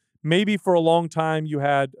products. Maybe for a long time you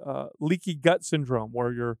had leaky gut syndrome,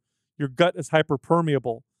 where your gut is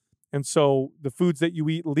hyperpermeable. And so the foods that you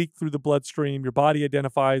eat leak through the bloodstream. Your body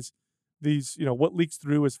identifies these, what leaks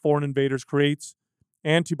through as foreign invaders, creates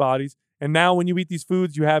antibodies. And now when you eat these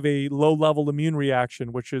foods, you have a low-level immune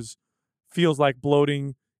reaction, which feels like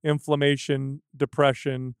bloating, inflammation,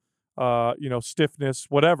 depression, stiffness,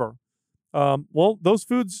 whatever. Well, those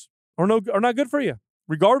foods are not good for you,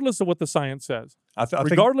 regardless of what the science says. I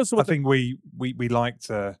think we like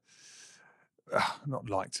to. Not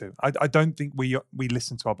like to. I don't think we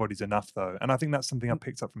listen to our bodies enough, though, and I think that's something I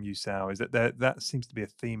picked up from you, Sal. Is that seems to be a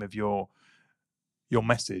theme of your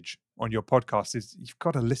message on your podcast? Is you've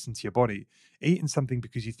got to listen to your body. Eating something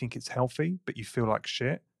because you think it's healthy, but you feel like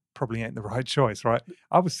shit, probably ain't the right choice, right?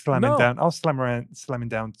 I was slamming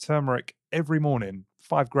down turmeric every morning,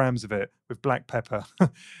 5 grams of it with black pepper.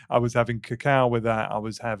 I was having cacao with that. I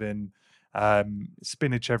was having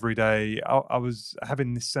spinach every day. I was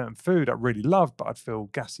having this certain food I really loved, but I'd feel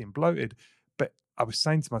gassy and bloated. But I was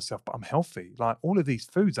saying to myself, but I'm healthy. Like, all of these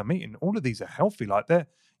foods I'm eating, all of these are healthy. Like, they're,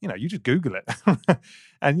 you just Google it.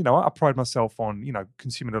 And, I pride myself on,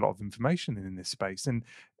 consuming a lot of information in this space. And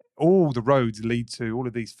all the roads lead to all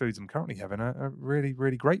of these foods I'm currently having are really,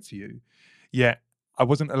 really great for you. Yet I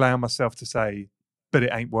wasn't allowing myself to say, but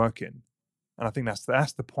it ain't working. And I think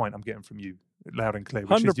that's the point I'm getting from you, loud and clear,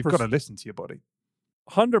 which is you've got to listen to your body.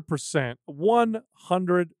 100%.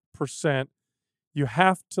 100%. You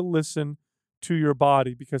have to listen to your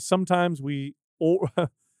body, because sometimes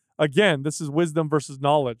again, this is wisdom versus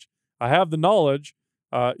knowledge. I have the knowledge,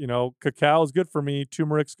 cacao is good for me,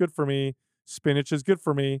 turmeric's good for me, spinach is good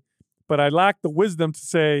for me, but I lack the wisdom to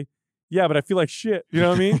say, yeah, but I feel like shit. You know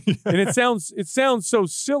what I mean? And it sounds so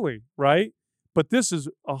silly, right? But this is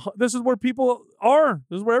where people are.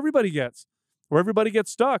 This is where everybody gets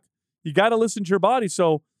stuck. You got to listen to your body.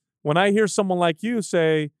 So when I hear someone like you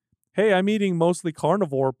say, hey, I'm eating mostly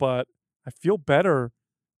carnivore, but I feel better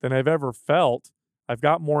than I've ever felt. I've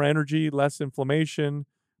got more energy, less inflammation.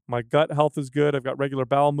 My gut health is good. I've got regular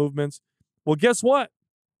bowel movements. Well, guess what?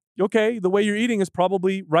 Okay, the way you're eating is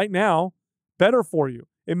probably right now better for you.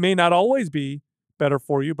 It may not always be better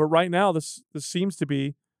for you, but right now this seems to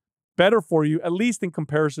be better for you, at least in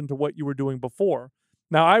comparison to what you were doing before.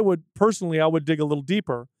 Now, I would dig a little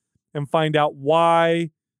deeper and find out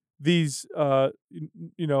why these,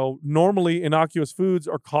 normally innocuous foods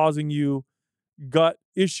are causing you gut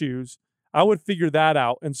issues. I would figure that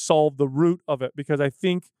out and solve the root of it, because I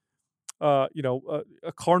think, a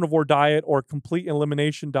carnivore diet or a complete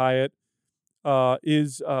elimination diet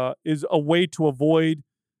is a way to avoid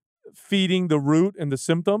feeding the root and the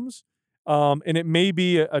symptoms. And it may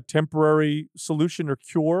be a temporary solution or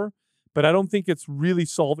cure, but I don't think it's really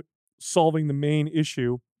solving the main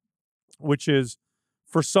issue, which is,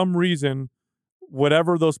 for some reason,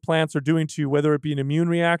 whatever those plants are doing to you, whether it be an immune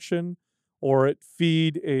reaction or it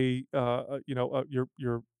feed your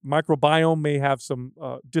microbiome may have some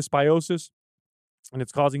dysbiosis, and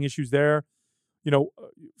it's causing issues there.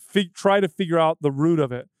 Try to figure out the root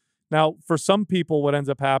of it. Now, for some people, what ends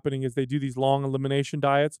up happening is they do these long elimination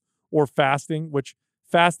diets or fasting, which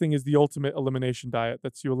fasting is the ultimate elimination diet.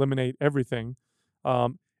 That's, you eliminate everything.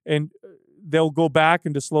 And they'll go back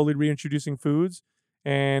into slowly reintroducing foods,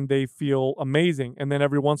 and they feel amazing. And then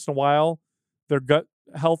every once in a while, their gut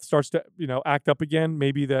health starts to, act up again.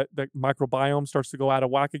 Maybe that microbiome starts to go out of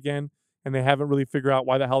whack again, and they haven't really figured out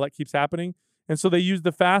why the hell that keeps happening. And so they use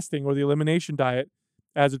the fasting or the elimination diet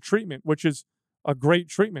as a treatment, which is a great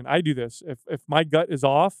treatment. I do this. If my gut is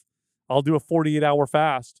off, I'll do a 48-hour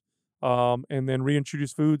fast, and then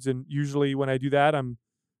reintroduce foods. And usually when I do that, I'm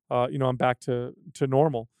back to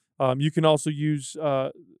normal. You can also use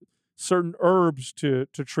certain herbs to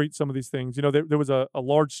treat some of these things. There was a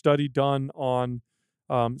large study done on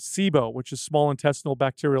SIBO, which is small intestinal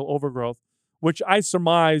bacterial overgrowth, which I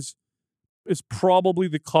surmise is probably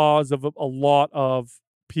the cause of a lot of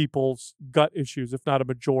people's gut issues, if not a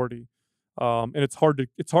majority. And it's hard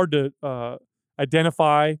to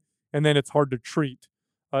identify, and then it's hard to treat.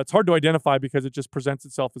 It's hard to identify because it just presents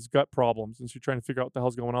itself as gut problems, and so you're trying to figure out what the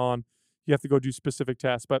hell's going on. You have to go do specific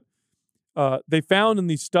tests. But they found in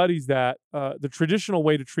these studies that the traditional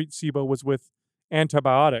way to treat SIBO was with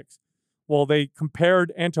antibiotics. Well, they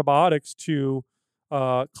compared antibiotics to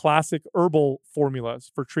classic herbal formulas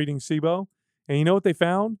for treating SIBO. And you know what they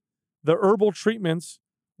found? The herbal treatments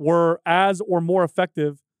were as or more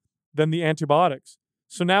effective than the antibiotics.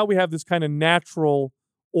 So now we have this kind of natural,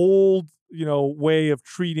 old, way of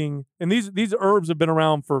treating. And these herbs have been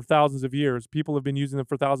around for thousands of years. People have been using them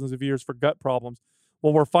for thousands of years for gut problems.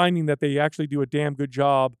 Well, we're finding that they actually do a damn good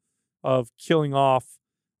job of killing off,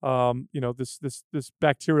 this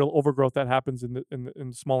bacterial overgrowth that happens in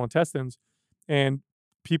the small intestines, and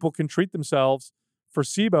people can treat themselves for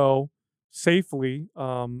SIBO safely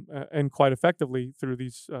and quite effectively through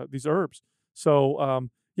these herbs. So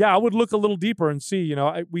I would look a little deeper and see.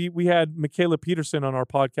 We had Michaela Peterson on our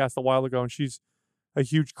podcast a while ago, and she's a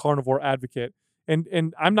huge carnivore advocate.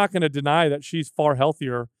 And I'm not going to deny that she's far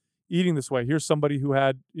healthier eating this way. Here's somebody who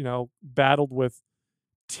had, battled with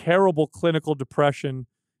terrible clinical depression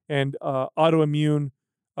and autoimmune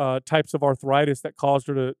types of arthritis that caused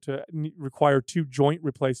her to require 2 joint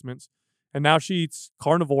replacements. And now she eats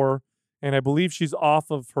carnivore, and I believe she's off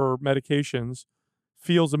of her medications,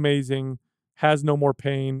 feels amazing, has no more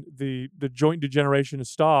pain. The joint degeneration has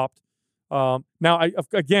stopped. Now,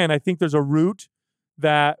 I think there's a root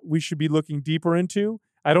that we should be looking deeper into.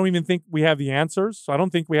 I don't even think we have the answers, so I don't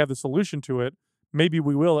think we have the solution to it. Maybe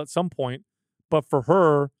we will at some point. But for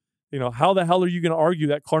her, how the hell are you going to argue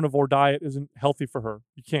that carnivore diet isn't healthy for her?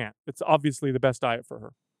 You can't. It's obviously the best diet for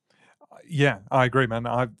her. Yeah, I agree, man.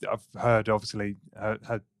 I've heard, obviously,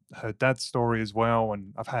 her dad's story as well,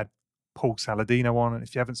 and I've had Paul Saladino on. And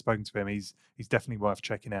if you haven't spoken to him, he's definitely worth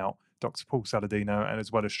checking out. Dr. Paul Saladino, and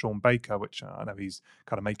as well as Sean Baker, which I know he's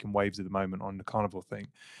kind of making waves at the moment on the carnivore thing.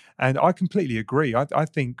 And I completely agree. I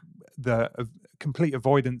think the complete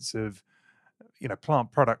avoidance of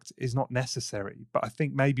plant products is not necessary. But I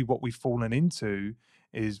think maybe what we've fallen into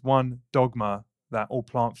is, one, dogma that all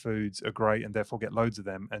plant foods are great and therefore get loads of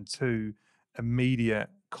them, and 2, immediate,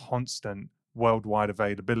 constant, worldwide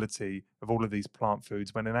availability of all of these plant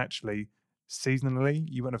foods, when in actually, seasonally,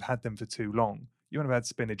 you wouldn't have had them for too long. You wouldn't have had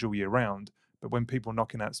spinach all year round, but when people are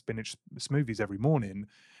knocking out spinach smoothies every morning,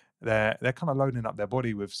 they're kind of loading up their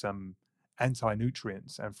body with some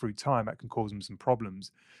anti-nutrients, and through time that can cause them some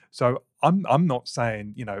problems. So I'm not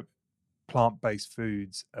saying plant-based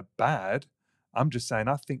foods are bad. I'm just saying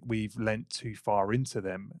I think we've lent too far into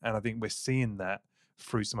them, and I think we're seeing that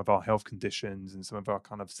through some of our health conditions and some of our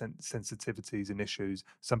kind of sensitivities and issues.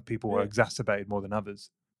 Some people are exacerbated more than others.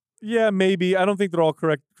 Yeah, maybe. I don't think they're all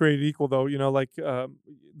created equal, though.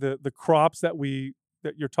 The crops that we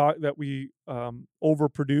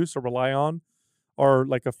overproduce or rely on are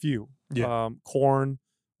like a few. Yeah. Corn,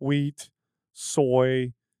 wheat,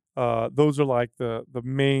 soy. Those are like the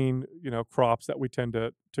main crops that we tend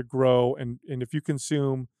to grow. And if you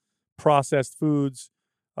consume processed foods,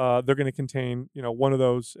 they're going to contain one of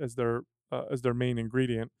those as their main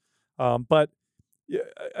ingredient. But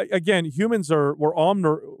again, humans we're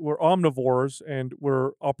omnivores and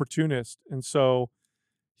we're opportunists, and so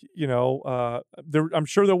I'm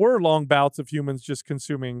sure there were long bouts of humans just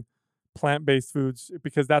consuming plant-based foods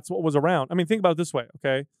because that's what was around. I mean, think about it this way,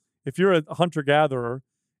 okay? If you're a hunter-gatherer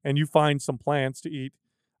and you find some plants to eat,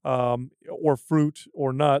 or fruit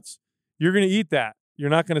or nuts, you're going to eat that. You're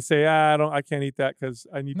not going to say, I can't eat that because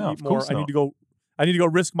I need to eat more. I need to go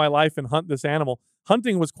risk my life and hunt this animal.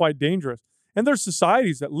 Hunting was quite dangerous. And there's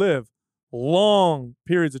societies that live long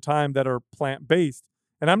periods of time that are plant-based.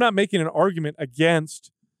 And I'm not making an argument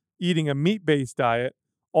against eating a meat-based diet.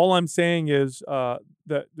 All I'm saying is that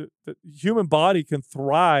the human body can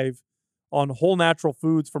thrive on whole natural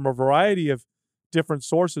foods from a variety of different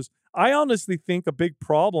sources. I honestly think a big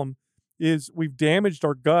problem is we've damaged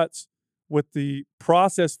our guts with the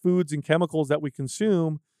processed foods and chemicals that we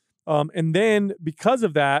consume. And then because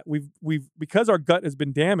of that, because our gut has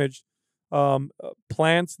been damaged,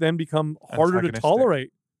 plants then become harder to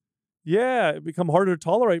tolerate. Yeah, become harder to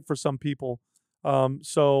tolerate for some people.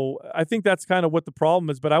 So I think that's kind of what the problem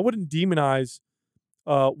is. But I wouldn't demonize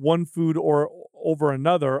one food over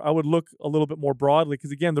another. I would look a little bit more broadly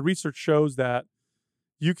because, again, the research shows that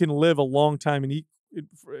you can live a long time and eat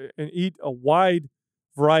a wide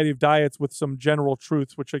variety of diets with some general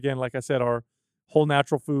truths, which, again, like I said, are whole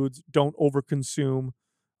natural foods. Don't overconsume.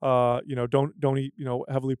 Don't eat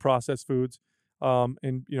heavily processed foods,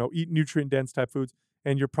 and eat nutrient dense type foods,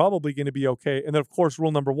 and you're probably going to be okay. And then, of course,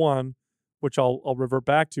 rule number 1, which I'll revert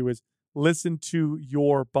back to, is listen to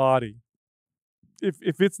your body.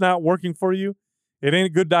 If it's not working for you, it ain't a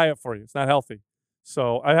good diet for you. It's not healthy.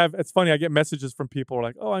 So it's funny. I get messages from people who are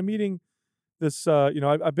like, "Oh, I'm eating this.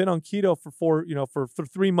 I've been on keto for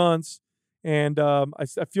 3 months, and I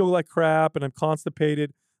feel like crap, and I'm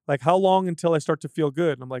constipated. Like, how long until I start to feel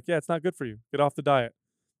good?" And I'm like, "Yeah, it's not good for you. Get off the diet.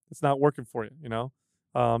 It's not working for you."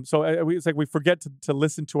 So it's like we forget to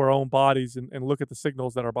listen to our own bodies and look at the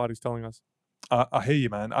signals that our body's telling us. I hear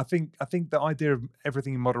you, man. I think the idea of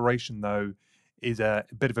everything in moderation, though, is a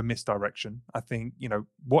bit of a misdirection. I think,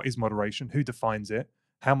 what is moderation? Who defines it?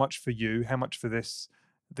 How much for you? How much for this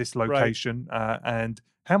this Right. location, and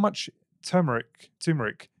how much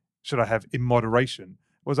turmeric should I have in moderation?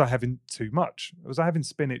 Was I having too much? Was I having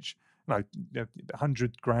spinach? No,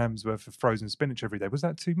 100 grams worth of frozen spinach every day. Was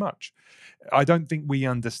that too much? I don't think we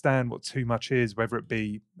understand what too much is, whether it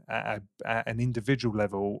be at an individual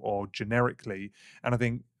level or generically. And I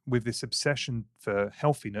think with this obsession for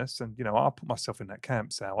healthiness, and I'll put myself in that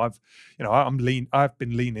camp, Sal. I've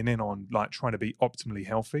been leaning in on like trying to be optimally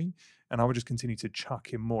healthy, and I would just continue to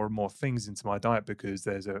chuck in more and more things into my diet because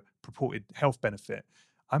there's a purported health benefit.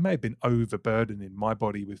 I may have been overburdening my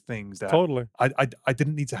body with things that Totally. I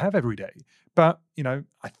didn't need to have every day. But I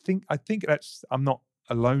think that's I'm not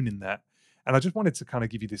alone in that. And I just wanted to kind of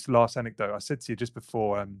give you this last anecdote. I said to you just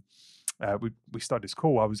before we started this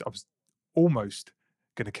call, I was almost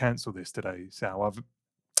going to cancel this today. So I've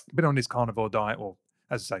been on this carnivore diet, or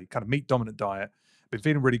as I say, kind of meat dominant diet. Been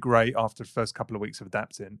feeling really great after the first couple of weeks of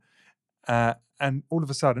adapting. And all of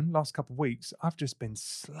a sudden, last couple of weeks, I've just been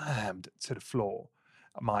slammed to the floor.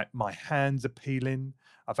 My hands are peeling.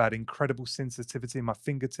 I've had incredible sensitivity in my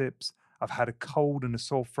fingertips. I've had a cold and a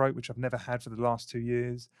sore throat, which I've never had for the last 2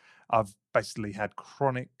 years. I've basically had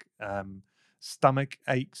chronic stomach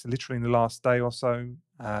aches literally in the last day or so.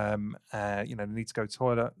 Need to go to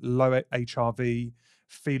toilet, low HRV,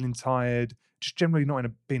 feeling tired, just generally not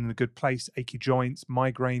being in a good place, achy joints,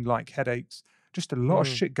 migraine-like headaches, just a lot of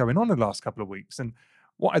shit going on the last couple of weeks. And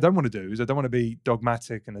what I don't want to do is I don't want to be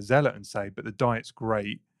dogmatic and a zealot and say, but the diet's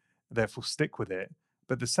great, therefore stick with it.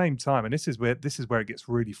 But at the same time, and this is where it gets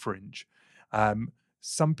really fringe.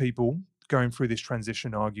 Some people going through this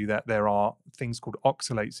transition argue that there are things called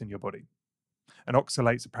oxalates in your body. And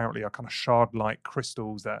oxalates apparently are kind of shard-like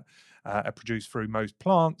crystals that are produced through most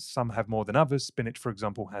plants. Some have more than others. Spinach, for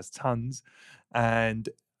example, has tons. And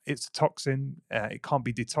it's a toxin. It can't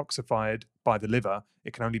be detoxified by the liver.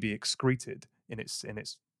 It can only be excreted in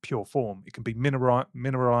its pure form. It can be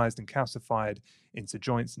mineralized and calcified into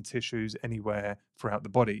joints and tissues anywhere throughout the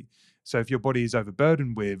body. So if your body is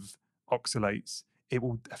overburdened with oxalates, it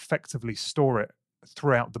will effectively store it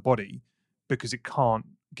throughout the body because it can't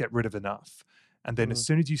get rid of enough. And then as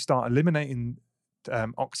soon as you start eliminating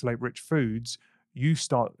oxalate-rich foods,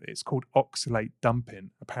 it's called oxalate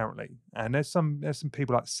dumping, apparently. And there's some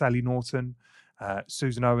people like Sally Norton,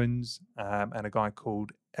 Susan Owens, and a guy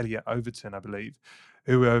called Elliot Overton, I believe,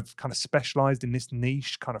 who have kind of specialized in this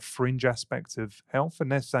niche kind of fringe aspect of health. And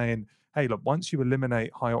they're saying, hey, look, once you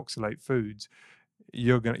eliminate high oxalate foods,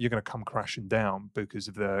 you're gonna come crashing down because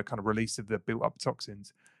of the kind of release of the built up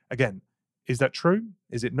toxins. Again, is that true?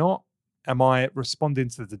 Is it not? Am I responding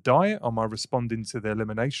to the diet? Am I responding to the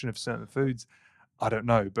elimination of certain foods? I don't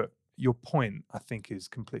know, but your point, I think, is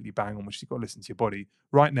completely bang on, which you've got to listen to your body.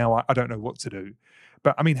 Right now, I don't know what to do.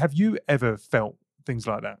 But I mean, have you ever felt things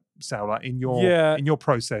like that, Sal, like in your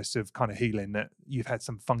process of kind of healing, that you've had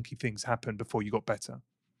some funky things happen before you got better?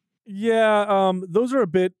 Yeah, those are a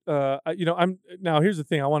bit. I'm now. Here's the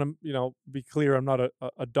thing. I want to, be clear. I'm not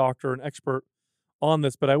a doctor, an expert on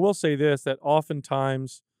this, but I will say this: that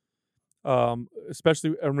oftentimes,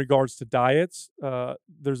 especially in regards to diets,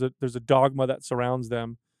 there's a dogma that surrounds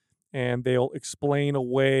them, and they'll explain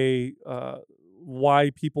away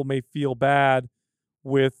why people may feel bad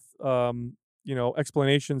with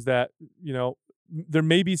explanations that there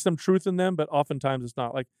may be some truth in them, but oftentimes it's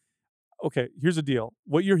not. Like, okay, here's the deal.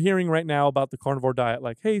 What you're hearing right now about the carnivore diet,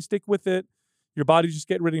 like, hey, stick with it. Your body's just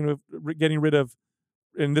getting rid of,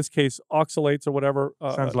 in this case, oxalates or whatever.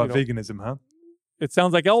 Sounds like veganism, huh? It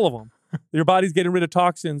sounds like all of them. Your body's getting rid of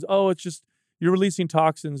toxins. Oh, it's just you're releasing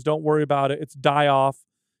toxins. Don't worry about it. It's die off.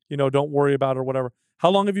 Don't worry about it or whatever.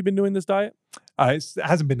 How long have you been doing this diet? It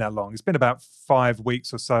hasn't been that long. It's been about 5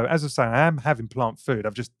 weeks or so. As I say, I am having plant food.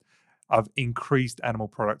 I've increased animal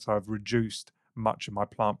products. I've reduced much of my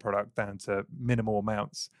plant product down to minimal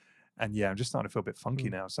amounts. And yeah, I'm just starting to feel a bit funky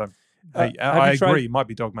now. So hey, I agree. It might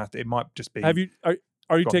be dogmatic. It might just be.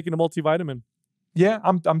 Are you taking a multivitamin? Yeah,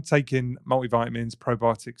 I'm taking multivitamins,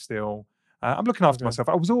 probiotics still. I'm looking after myself.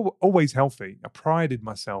 I was always healthy. I prided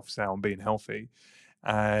myself, Sal, on being healthy.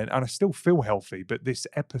 And I still feel healthy. But this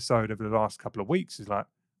episode over the last couple of weeks is like,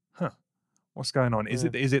 what's going on? Is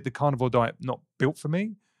it the carnivore diet not built for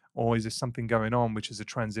me? Or is there something going on which is a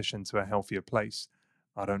transition to a healthier place?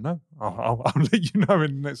 I don't know. I'll let you know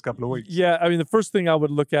in the next couple of weeks. Yeah, I mean, the first thing I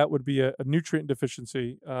would look at would be a nutrient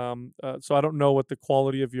deficiency. So I don't know what the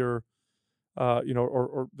quality of your or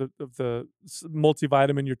the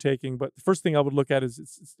multivitamin you're taking. But the first thing I would look at it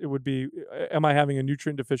would be, am I having a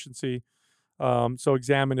nutrient deficiency? So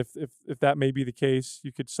examine if that may be the case.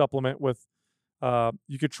 You could supplement with,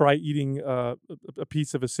 you could try eating a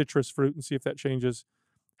piece of a citrus fruit and see if that changes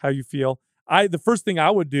how you feel. the first thing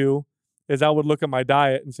I would do is I would look at my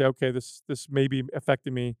diet and say, okay, this may be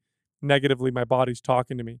affecting me negatively. My body's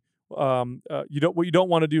talking to me. What you don't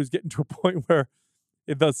want to do is get into a point where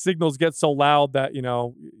the signals get so loud that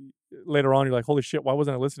later on you're like, holy shit, why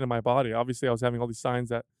wasn't I listening to my body? Obviously, I was having all these signs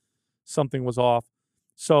that something was off.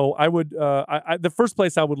 So I would, the first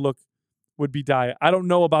place I would look would be diet. I don't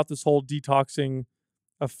know about this whole detoxing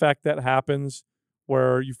effect that happens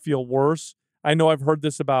where you feel worse. I know I've heard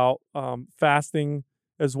this about fasting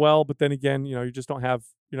as well, but then again, you just don't have,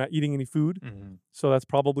 you're not eating any food. Mhm. So that's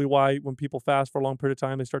probably why when people fast for a long period of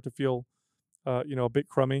time, they start to feel, a bit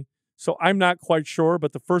crummy. So I'm not quite sure,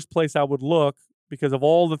 but the first place I would look, because of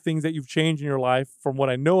all the things that you've changed in your life, from what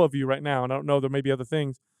I know of you right now, and I don't know, there may be other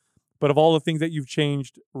things, but of all the things that you've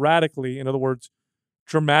changed radically, in other words,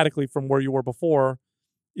 dramatically from where you were before,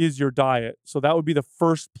 is your diet. So that would be the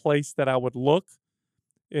first place that I would look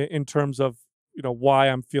in terms of, why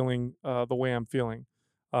I'm feeling the way I'm feeling,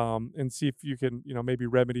 and see if you can, maybe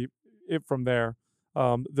remedy it from there.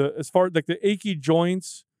 As far like the achy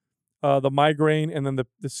joints, the migraine, and then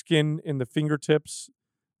the skin in the fingertips,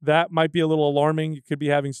 that might be a little alarming. You could be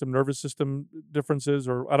having some nervous system differences,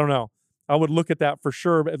 or I don't know. I would look at that for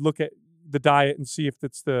sure, but look at the diet and see if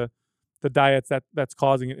it's the diet that's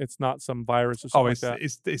causing it. It's not some virus or something like that.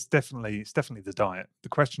 It's definitely the diet. The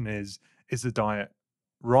question is the diet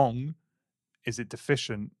wrong? Is it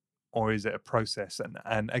deficient? Or is it a process?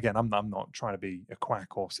 And again, I'm not trying to be a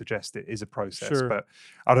quack or suggest it is a process, Sure. but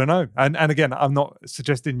I don't know. And again, I'm not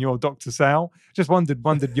suggesting you're Dr. Sal. Just wondered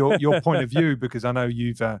your point of view, because I know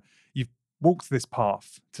you've walked this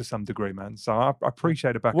path to some degree, man. So I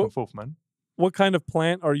appreciate it back and forth, man. What kind of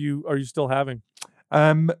plant are you still having?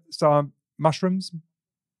 So mushrooms,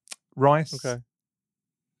 rice, Okay.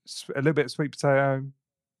 a little bit of sweet potato,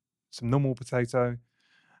 some normal potato.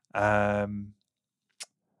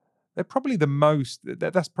 They're probably the most.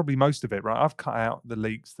 That's probably most of it, right? I've cut out the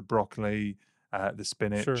leeks, the broccoli, the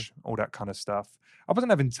spinach, Sure. all that kind of stuff. I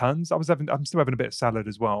wasn't having tons. I'm still having a bit of salad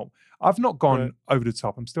as well. I've not gone Right. over the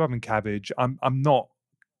top. I'm still having cabbage. I'm not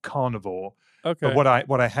carnivore. Okay. But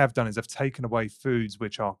what I have done is I've taken away foods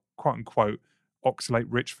which are quote unquote oxalate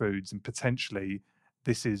rich foods, and potentially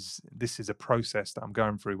this is a process that I'm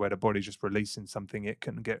going through where the body's just releasing something it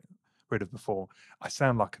couldn't get rid of before. I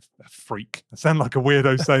sound like a freak. I sound like a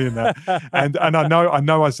weirdo saying that, and I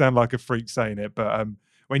know I sound like a freak saying it. But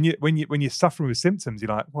when you're suffering with symptoms,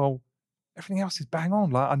 you're like, well, everything else is bang on.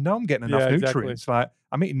 Like I know I'm getting enough Yeah, exactly. nutrients. Like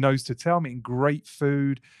I'm eating nose to tail. I'm eating great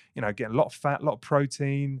food. Getting a lot of fat, a lot of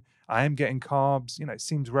protein. I am getting carbs. It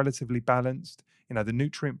seems relatively balanced. The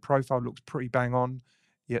nutrient profile looks pretty bang on.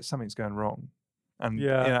 Yet something's going wrong. And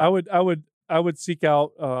Yeah, I would seek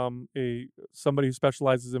out somebody who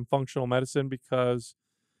specializes in functional medicine, because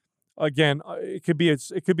again, it could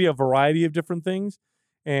be a variety of different things,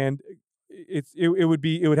 and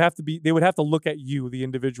it would have to be, they would have to look at you, the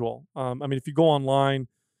individual. I mean, if you go online,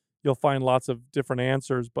 you'll find lots of different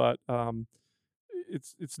answers, but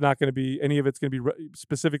it's not going to be, any of it's going to be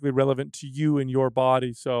specifically relevant to you and your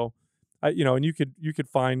body. So, and you could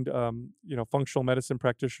find functional medicine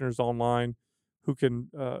practitioners online who can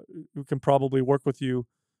probably work with you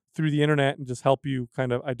through the internet and just help you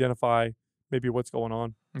kind of identify maybe what's going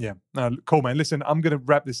on. yeah, no, cool, man. Listen, I'm going to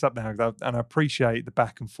wrap this up now, and I appreciate the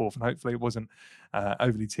back and forth, and hopefully it wasn't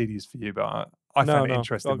overly tedious for you, but I found it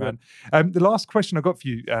interesting, man. The last question I got for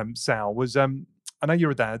you, Sal, was I know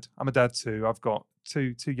you're a dad. I'm a dad too. I've got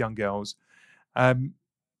two young girls, and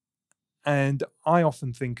I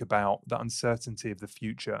often think about the uncertainty of the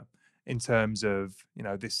future in terms of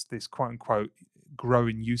this quote unquote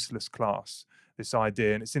growing useless class. This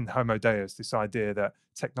idea, and it's in Homo Deus, this idea that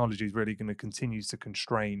technology is really going to continue to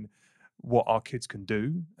constrain what our kids can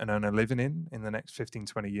do and earn a living in the next 15,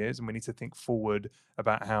 20 years. And we need to think forward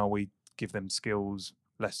about how we give them skills,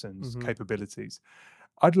 lessons, capabilities.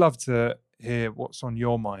 I'd love to hear what's on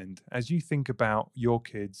your mind as you think about your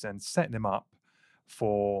kids and setting them up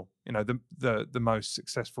for the most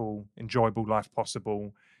successful, enjoyable life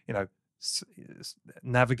possible.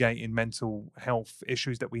 Navigating mental health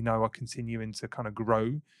issues that we know are continuing to kind of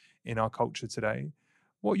grow in our culture today.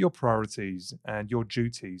 What are your priorities and your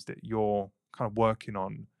duties that you're kind of working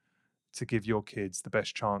on to give your kids the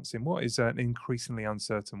best chance in what is an increasingly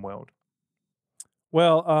uncertain world?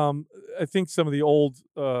 Well, I think some of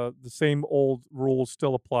the same old rules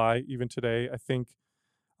still apply even today. I think,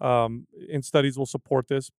 and studies will support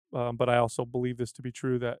this, but I also believe this to be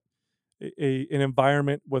true, that an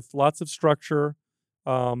environment with lots of structure,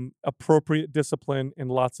 appropriate discipline,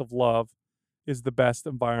 and lots of love is the best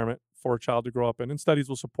environment for a child to grow up in. And studies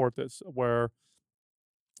will support this, where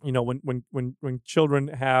when children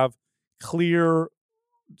have clear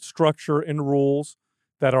structure and rules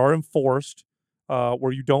that are enforced,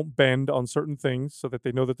 where you don't bend on certain things, so that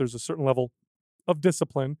they know that there's a certain level of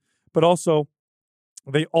discipline, but also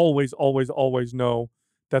they always, always, always know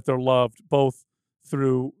that they're loved, both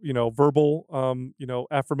through, verbal,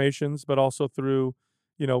 affirmations, but also through,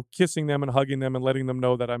 kissing them and hugging them and letting them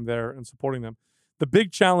know that I'm there and supporting them. The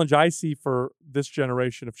big challenge I see for this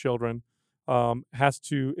generation of children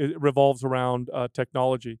it revolves around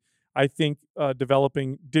technology. I think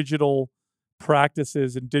developing digital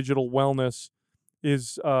practices and digital wellness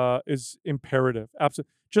is imperative.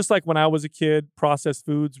 Absolutely. Just like when I was a kid, processed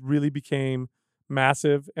foods really became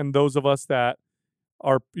massive, and those of us that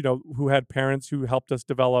are, who had parents who helped us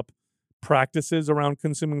develop practices around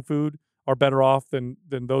consuming food are better off than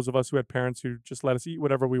those of us who had parents who just let us eat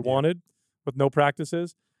whatever we wanted with no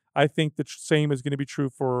practices. I think the same is going to be true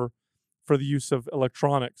for the use of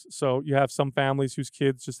electronics. So you have some families whose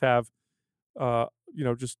kids just have,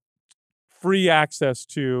 just free access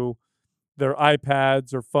to their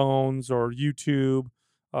iPads or phones or YouTube,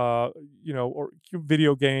 or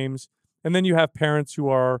video games. And then you have parents who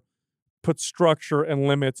are put structure and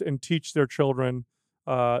limits and teach their children,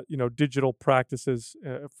 digital practices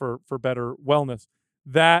for better wellness.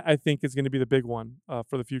 That, I think, is going to be the big one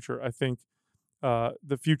for the future. I think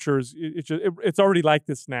the future is it's already like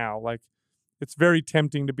this now. Like, it's very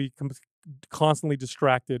tempting to be constantly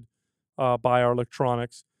distracted by our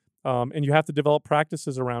electronics, and you have to develop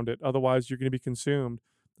practices around it. Otherwise, you're going to be consumed.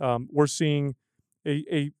 We're seeing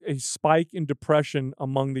a spike in depression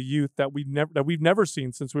among the youth that we've never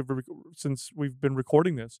seen since we've been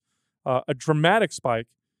recording this. A dramatic spike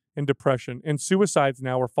in depression, and suicides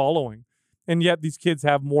now are following. And yet these kids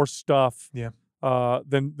have more stuff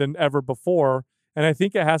than ever before. And I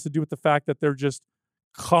think it has to do with the fact that they're just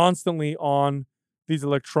constantly on these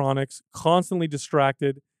electronics, constantly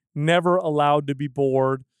distracted, never allowed to be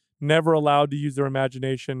bored, never allowed to use their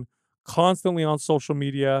imagination, constantly on social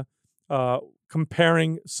media,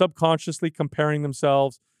 subconsciously comparing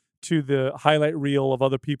themselves to the highlight reel of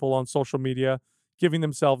other people on social media, giving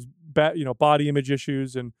themselves body image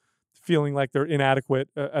issues and feeling like they're inadequate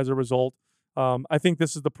as a result. I think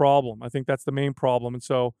this is the problem. I think that's the main problem. And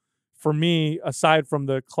so for me, aside from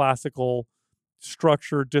the classical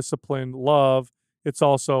structure, discipline, love, it's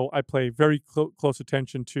also, I pay very close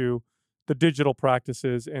attention to the digital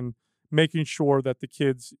practices and making sure that the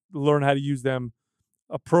kids learn how to use them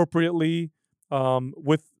appropriately,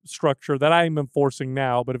 with structure that I'm enforcing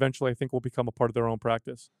now, but eventually I think will become a part of their own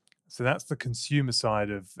practice. So that's the consumer side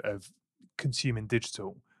of consuming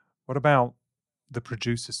digital. What about the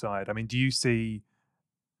producer side? I mean, do you see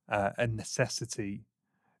a necessity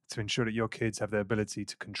to ensure that your kids have the ability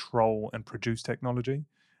to control and produce technology?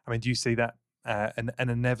 I mean, do you see that an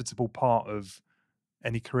inevitable part of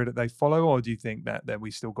any career that they follow, or do you think that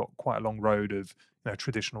we still got quite a long road of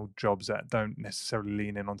traditional jobs that don't necessarily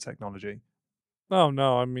lean in on technology? Oh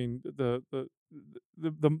no, I mean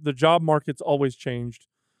the job market's always changed,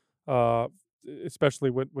 especially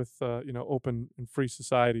with open and free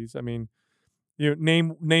societies. I mean,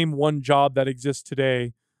 name one job that exists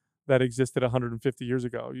today that existed 150 years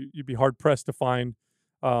ago. You'd be hard pressed to find.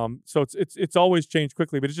 So it's always changed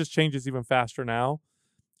quickly, but it just changes even faster now.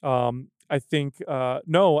 I think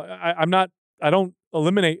no, I'm not. I don't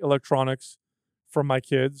eliminate electronics from my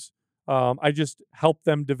kids. I just help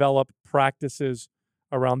them develop practices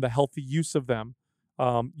around the healthy use of them,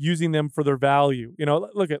 using them for their value.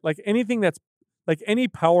 Look at any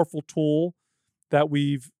powerful tool that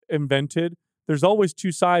we've invented. There's always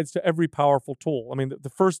two sides to every powerful tool. I mean, the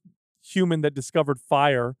first human that discovered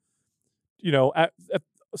fire,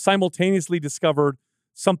 simultaneously discovered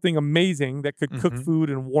something amazing that could cook food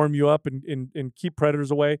and warm you up and keep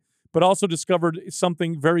predators away, but also discovered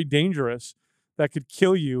something very dangerous that could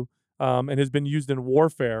kill you, and has been used in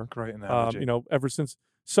warfare. Great analogy. Ever since.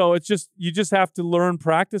 So it's just, you just have to learn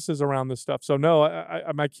practices around this stuff. So no,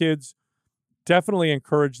 my kids definitely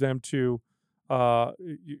encourage them to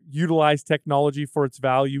utilize technology for its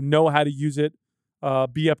value, know how to use it,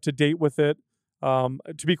 be up to date with it.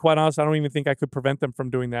 To be quite honest, I don't even think I could prevent them from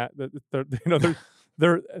doing that.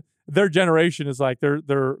 Their generation is like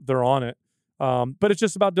they're on it. But it's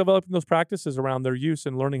just about developing those practices around their use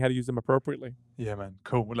and learning how to use them appropriately. Yeah, man.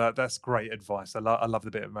 Cool. Well, that's great advice. I love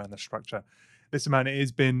the bit around the structure. Listen, man, it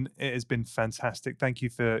has been fantastic. Thank you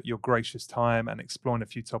for your gracious time and exploring a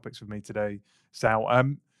few topics with me today, Sal.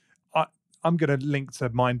 I'm going to link to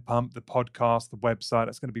Mind Pump, the podcast, the website.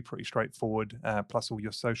 That's going to be pretty straightforward, plus all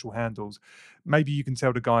your social handles. Maybe you can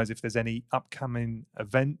tell the guys if there's any upcoming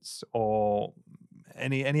events or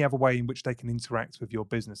any other way in which they can interact with your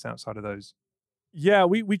business outside of those. Yeah,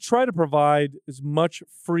 we try to provide as much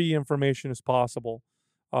free information as possible.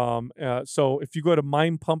 So if you go to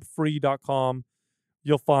mindpumpfree.com,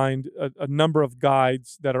 you'll find a number of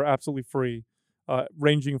guides that are absolutely free,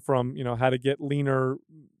 ranging from how to get leaner,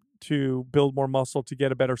 to build more muscle, to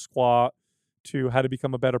get a better squat, to how to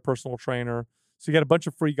become a better personal trainer. So you get a bunch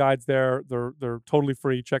of free guides there. They're totally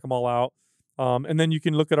free. Check them all out. And then you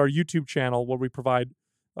can look at our YouTube channel where we provide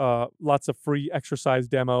lots of free exercise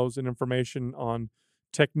demos and information on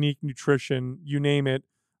technique, nutrition, you name it.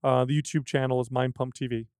 The YouTube channel is Mind Pump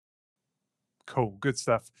TV. Cool, good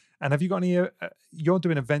stuff. And have you got any? You're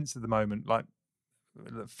doing events at the moment, like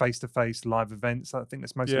face-to-face live events. I think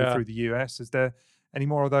that's mostly through the US. Is there any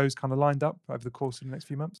more of those kind of lined up over the course of the next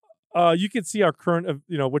few months? You can see our current,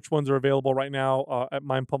 which ones are available right now at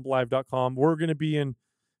mindpumplive.com. We're going to be in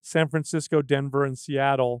San Francisco, Denver, and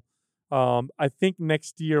Seattle. I think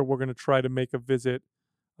next year we're going to try to make a visit,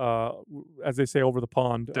 as they say, over the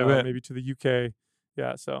pond, maybe to the UK.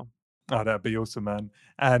 Yeah, so. Oh, that'd be awesome, man.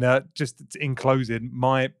 And just in closing,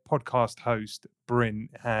 my podcast host, Bryn,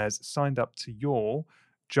 has signed up to your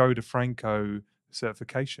Joe DeFranco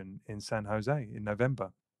certification in San Jose in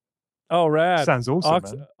November. Oh, rad. Sounds awesome,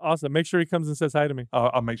 man. Awesome. Make sure he comes and says hi to me.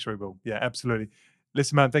 I'll make sure he will. Yeah, absolutely.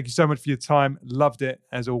 Listen, man, thank you so much for your time. Loved it,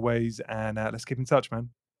 as always. And let's keep in touch, man.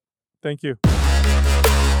 Thank you.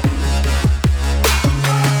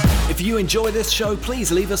 If you enjoy this show,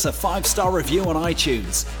 please leave us a 5-star review on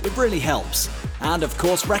iTunes. It really helps. And of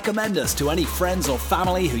course, recommend us to any friends or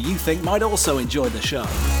family who you think might also enjoy the show.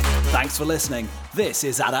 Thanks for listening. This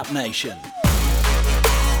is Adapt Nation.